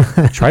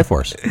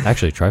 Triforce.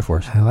 Actually,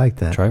 Triforce. I like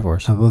that.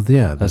 Triforce. Well,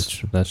 yeah, That's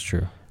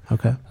true.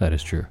 Okay. That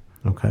is true.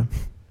 Okay.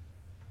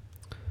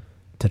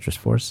 Tetris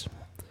Force.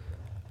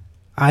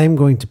 I am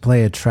going to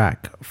play a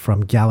track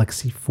from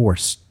Galaxy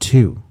Force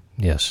 2.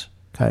 Yes.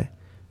 Okay.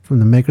 From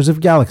the makers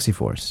of Galaxy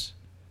Force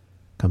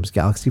comes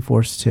Galaxy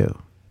Force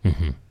 2.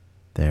 Mm-hmm.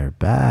 They're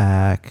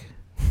back.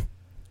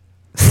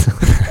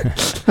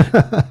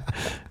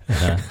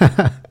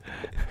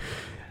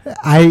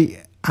 I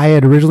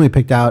had originally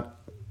picked out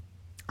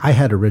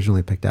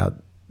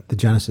the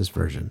Genesis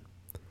version,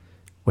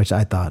 which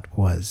I thought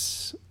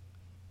was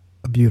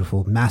a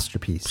beautiful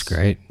masterpiece. It's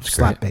great.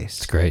 Slap bass.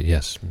 It's great.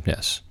 Yes.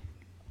 Yes.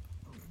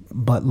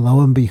 But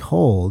lo and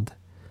behold,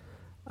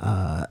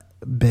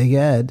 Big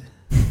Ed.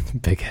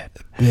 Big Ed.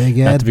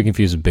 Not to be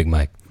confused with Big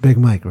Mike. Big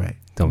Mike, right.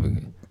 Don't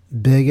be.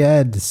 Big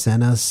Ed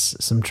sent us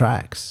some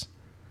tracks.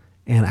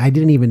 And I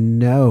didn't even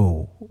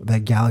know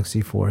that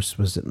Galaxy Force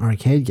was an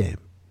arcade game.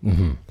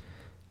 Mm-hmm.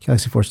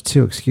 Galaxy Force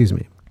 2, excuse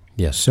me.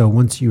 Yes. So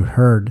once you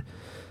heard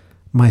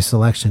my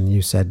selection,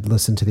 you said,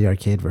 listen to the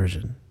arcade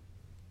version.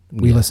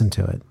 We listened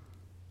to it.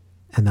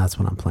 And that's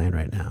what I'm playing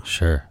right now.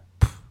 Sure.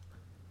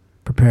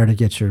 Prepare to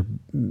get your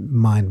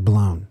mind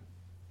blown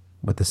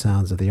with the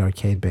sounds of the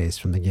arcade bass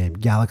from the game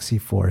Galaxy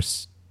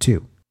Force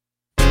 2.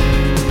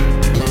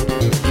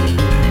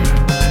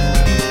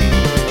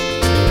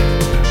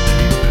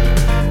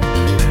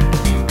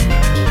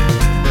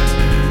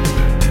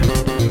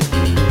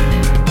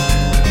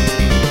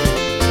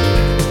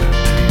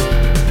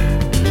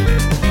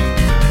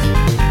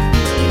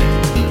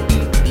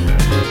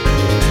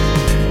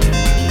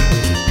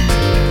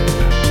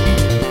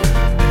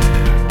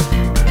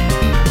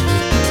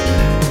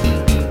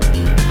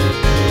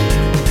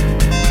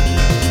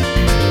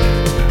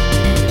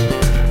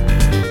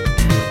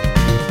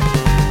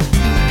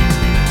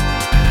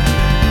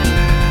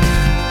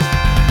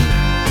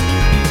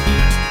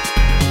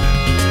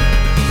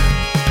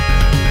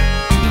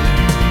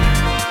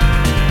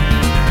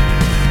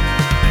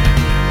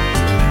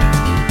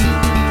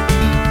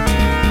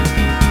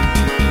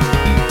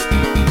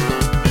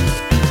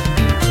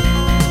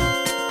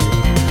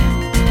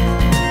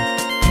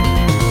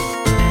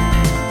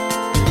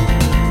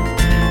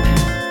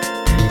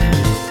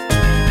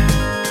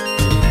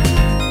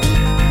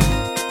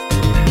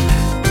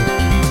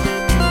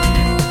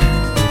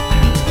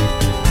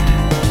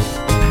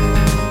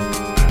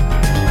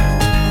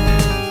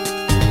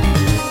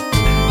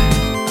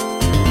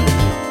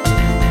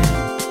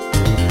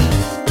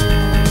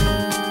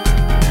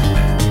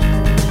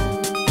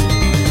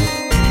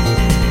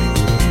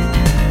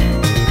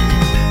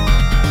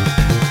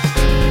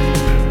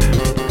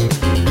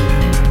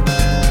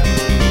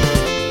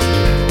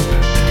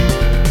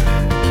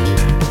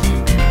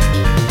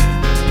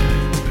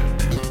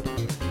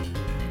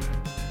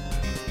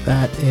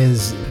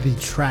 is the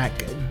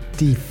track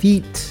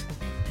Defeat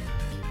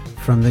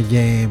from the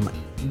game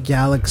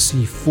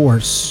Galaxy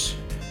Force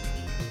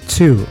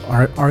 2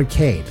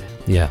 Arcade.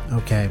 Yeah.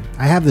 Okay.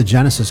 I have the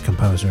Genesis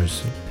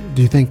composers.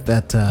 Do you think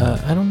that...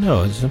 I don't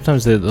know.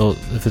 Sometimes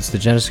if it's the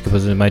Genesis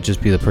composer, it might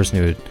just be the person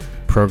who had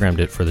programmed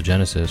it for the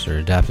Genesis or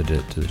adapted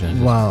it to the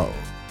Genesis. Well,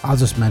 I'll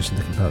just mention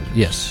the composers.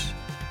 Yes.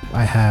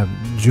 I have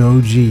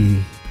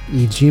Joji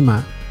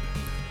Ijima,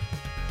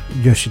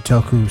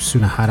 Yoshitoku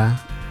Tsunahara,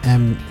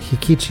 M.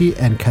 Hikichi,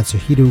 and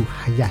Katsuhiro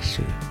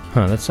Hayashi.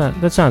 Huh,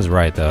 that sounds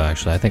right, though,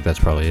 actually. I think that's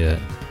probably it.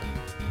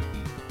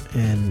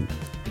 And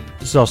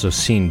this is also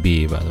Scene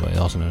B, by the way,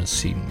 also known as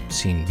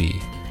Scene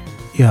B.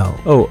 yo,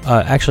 Oh,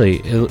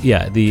 actually,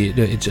 yeah, I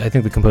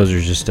think the composer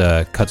is just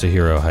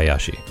Katsuhiro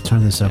Hayashi.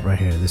 turn this up right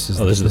here. This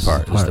is Oh, this is the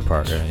part. This is the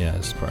part. Yeah,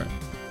 this is the part.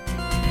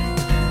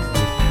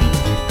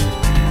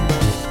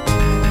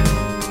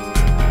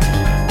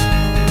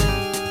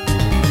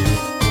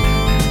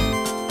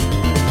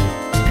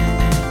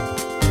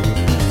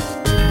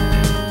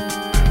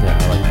 Yeah,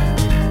 I like that.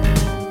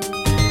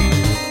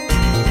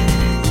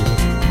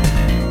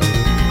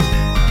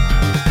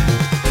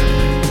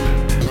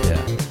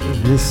 Yeah.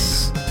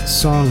 This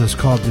song is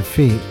called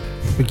Defeat,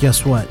 but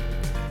guess what?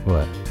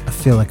 What? I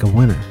feel like a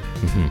winner.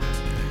 Mm-hmm.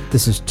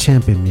 This is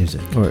champion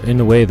music. Or in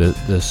a way,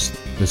 this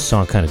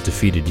song kind of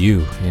defeated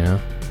you. You know.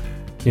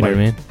 You know what I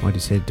mean? Why do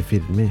you say it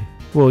defeated me?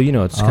 Well, you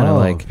know, it's kind of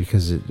like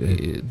because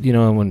you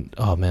know, when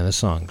this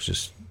song's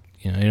just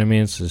you know what I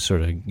mean. It's just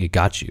sort of it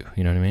got you.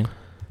 You know what I mean?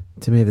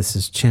 to me this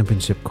is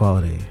championship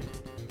quality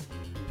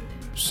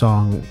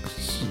song,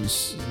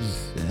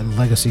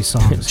 legacy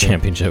songs.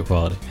 Championship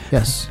quality.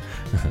 Yes.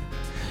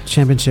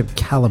 Championship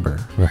caliber.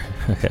 Right.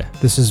 Okay.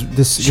 This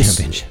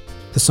Championship.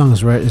 This song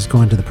is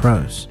going to the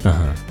pros.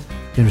 Uh-huh.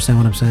 You understand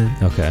what I'm saying?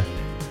 Okay.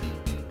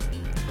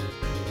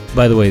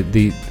 By the way,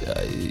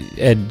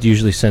 Ed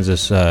usually sends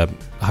us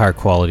higher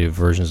quality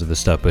versions of the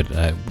stuff, but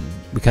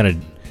we kind of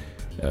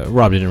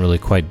Rob didn't really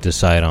quite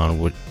decide on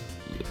what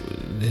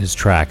his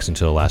tracks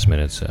until the last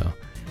minute, so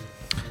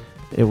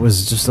it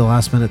was just a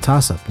last minute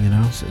toss up, you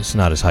know. It's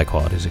not as high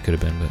quality as it could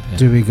have been. But yeah.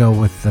 Do we go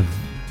with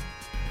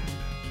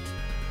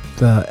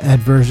the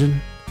Ed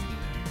version,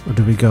 or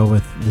do we go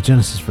with the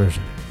Genesis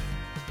version?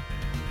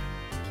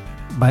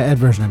 By Ed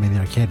version, I mean the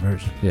arcade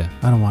version. Yeah.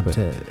 I don't want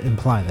to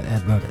imply that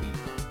Ed wrote it.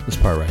 This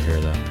part right here,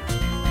 though.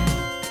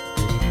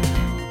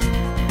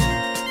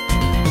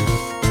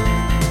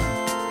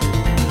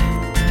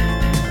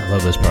 I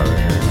love this part right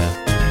here. Yeah.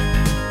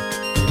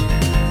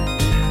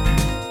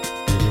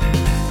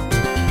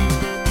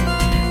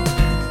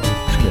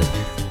 It's good.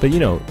 But you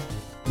know,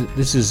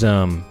 this is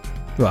well,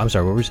 I'm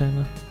sorry. What were we saying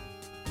though?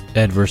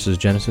 Ed versus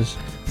Genesis.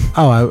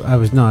 Oh, I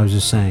was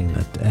just saying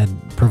that Ed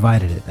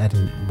provided it. I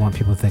didn't want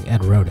people to think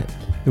Ed wrote it.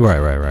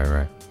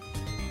 Right.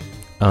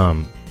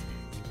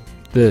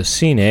 The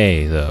Scene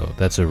A though,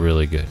 that's a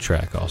really good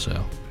track.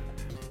 Also,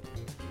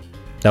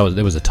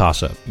 it was a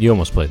toss up. You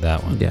almost played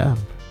that one. Yeah.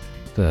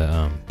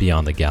 The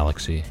Beyond the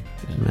Galaxy.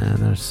 Yeah. Man,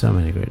 there's so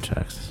many great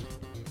tracks.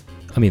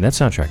 I mean, that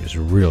soundtrack is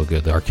real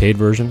good. The arcade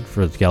version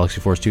for the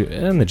Galaxy Force 2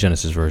 and the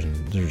Genesis version,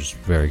 they're just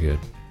very good.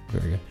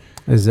 Very good.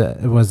 Was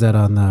that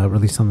on the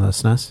released on the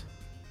SNES?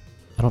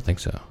 I don't think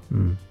so.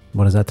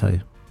 What does that tell you?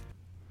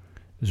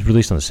 It was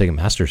released on the Sega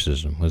Master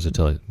System. What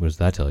does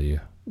that tell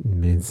you? It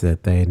means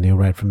that they knew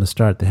right from the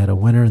start they had a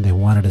winner and they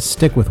wanted to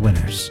stick with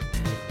winners.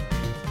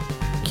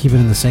 Keep it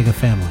in the Sega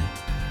family.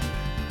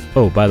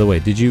 Oh, by the way,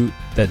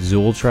 that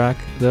Zool track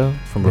though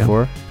from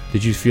before? Yeah.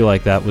 Did you feel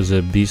like that was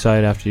a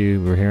B-side after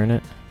you were hearing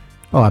it?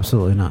 Oh,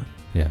 absolutely not.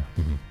 Yeah.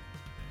 Mm-hmm.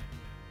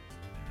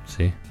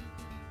 See?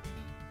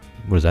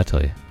 What does that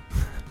tell you?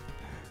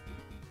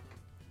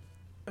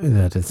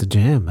 That it's a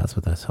jam. That's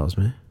what that tells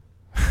me.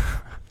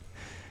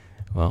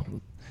 Well,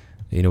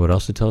 you know what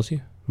else it tells you?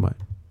 What?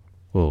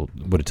 Well,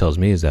 what it tells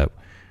me is that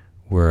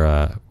we're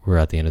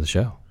at the end of the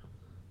show.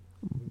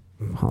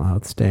 Well,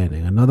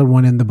 outstanding. Another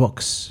one in the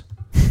books.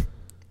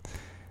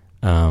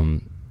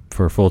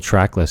 For a full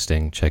track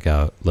listing, check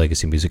out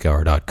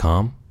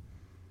legacymusichour.com.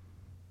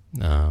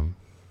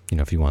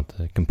 If you want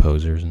the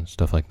composers and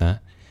stuff like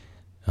that,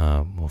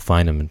 we'll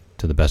find them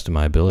to the best of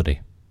my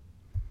ability.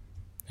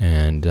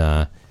 And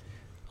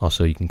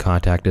also, you can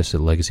contact us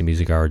at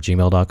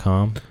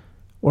legacymusichour@gmail.com.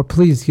 Or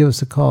please give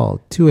us a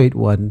call,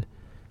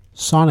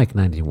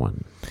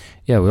 281-SONIC-91.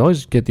 Yeah, we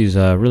always get these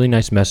really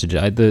nice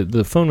messages.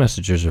 The phone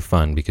messages are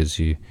fun because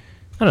I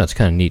don't know, it's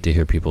kind of neat to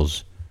hear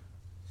people's,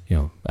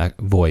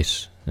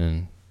 voice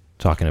and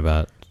talking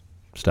about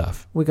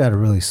stuff. We got a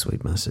really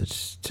sweet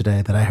message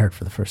today that I heard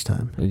for the first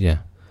time. Yeah.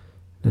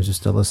 There's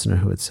just a listener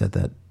who had said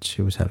that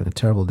she was having a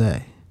terrible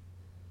day.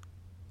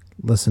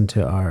 Listened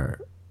to our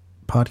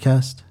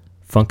podcast.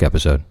 Funk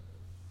episode.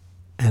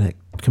 And it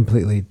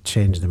completely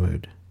changed the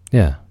mood.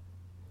 Yeah.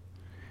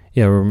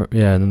 Yeah, and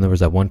then there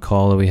was that one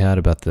call that we had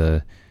about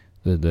the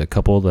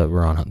couple that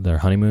were on their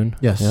honeymoon.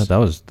 Yes. Yeah, that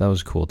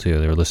was cool too.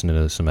 They were listening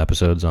to some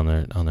episodes on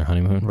their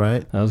honeymoon.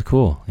 Right. That was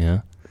cool,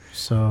 yeah.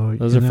 So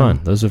those are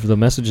fun. The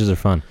messages are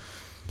fun.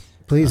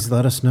 Please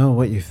let us know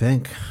what you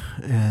think,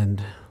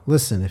 and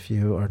listen, if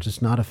you are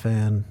just not a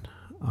fan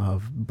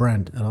of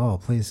Brent at all,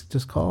 please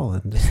just call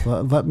and just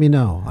let me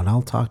know, and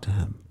I'll talk to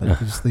him. But you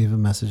can just leave a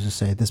message to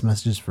say, this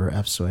message is for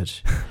F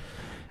Switch,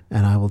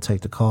 and I will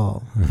take the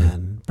call.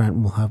 And Brent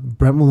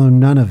will know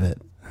none of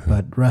it,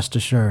 but rest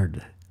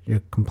assured,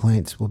 your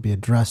complaints will be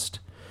addressed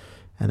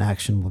and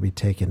action will be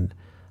taken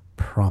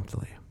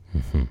promptly.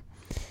 Mm-hmm.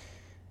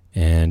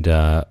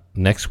 And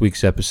next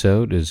week's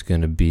episode is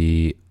going to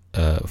be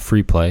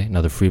free play.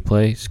 Another free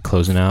play. It's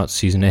closing out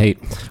season 8.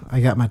 I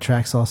got my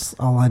tracks all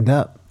lined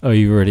up. Oh,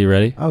 you already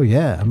ready? Oh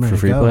yeah, I'm ready for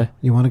free to go. play.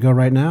 You want to go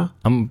right now?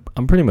 I'm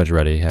pretty much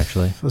ready,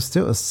 actually. Let's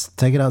do it. Let's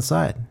take it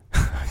outside.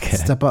 Okay.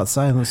 Step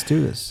outside and let's do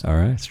this. All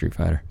right, Street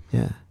Fighter.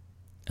 Yeah.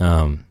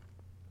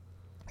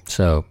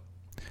 So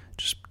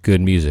just good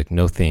music,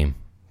 no theme,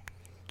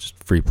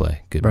 just free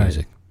play, good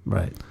music.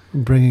 Right.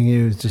 I'm bringing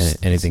you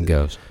just anything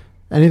goes.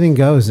 Anything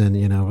goes, and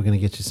we're gonna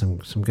get you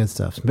some good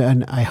stuff,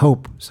 and I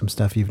hope some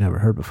stuff you've never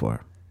heard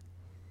before.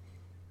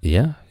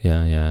 Yeah.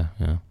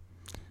 Are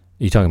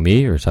you talking to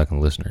me or talking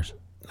to listeners?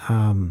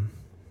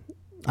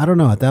 I don't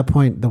know. At that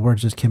point, the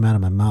words just came out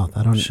of my mouth.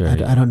 I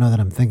don't know that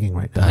I'm thinking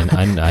right now.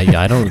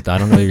 I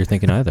don't know you're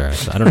thinking either.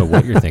 I don't know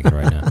what you're thinking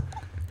right now.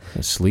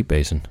 Sleep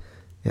basing.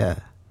 Yeah.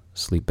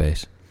 Sleep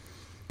bass.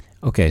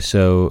 Okay,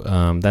 so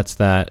that's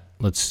that.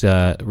 Let's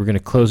we're gonna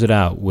close it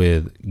out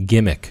with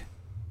Gimmick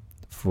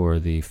for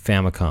the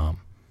Famicom.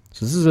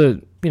 So this is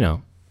a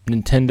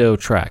Nintendo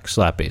track,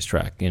 slap bass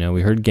track.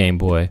 We heard Game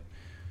Boy.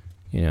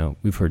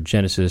 We've heard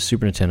Genesis,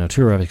 Super Nintendo,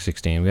 TurboGrafx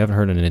 16. We haven't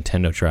heard a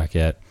Nintendo track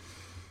yet.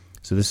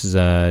 So this is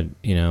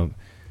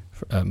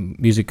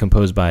music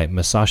composed by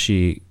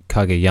Masashi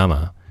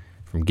Kageyama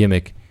from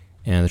Gimmick,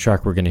 and the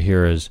track we're going to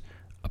hear is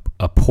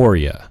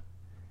Aporia.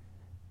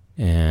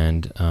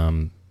 And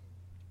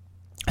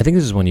I think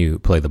this is when you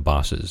play the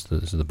bosses.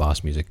 This is the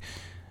boss music,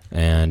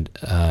 and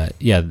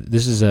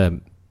this is the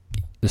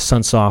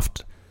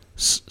Sunsoft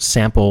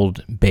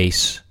sampled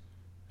bass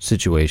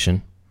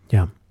situation.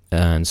 Yeah.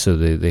 And so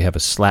they have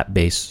a slap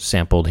bass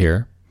sampled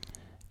here.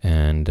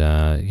 And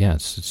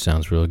it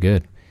sounds real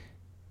good.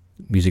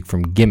 Music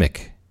from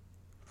Gimmick,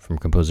 from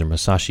composer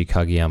Masashi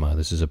Kageyama.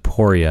 This is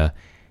Aporia,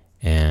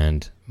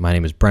 and my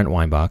name is Brent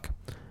Weinbach.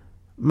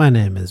 My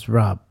name is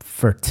Rob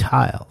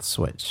Fertile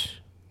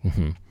Switch.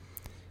 Mm-hmm.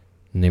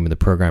 The name of the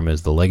program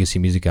is The Legacy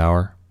Music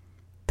Hour.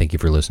 Thank you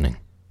for listening.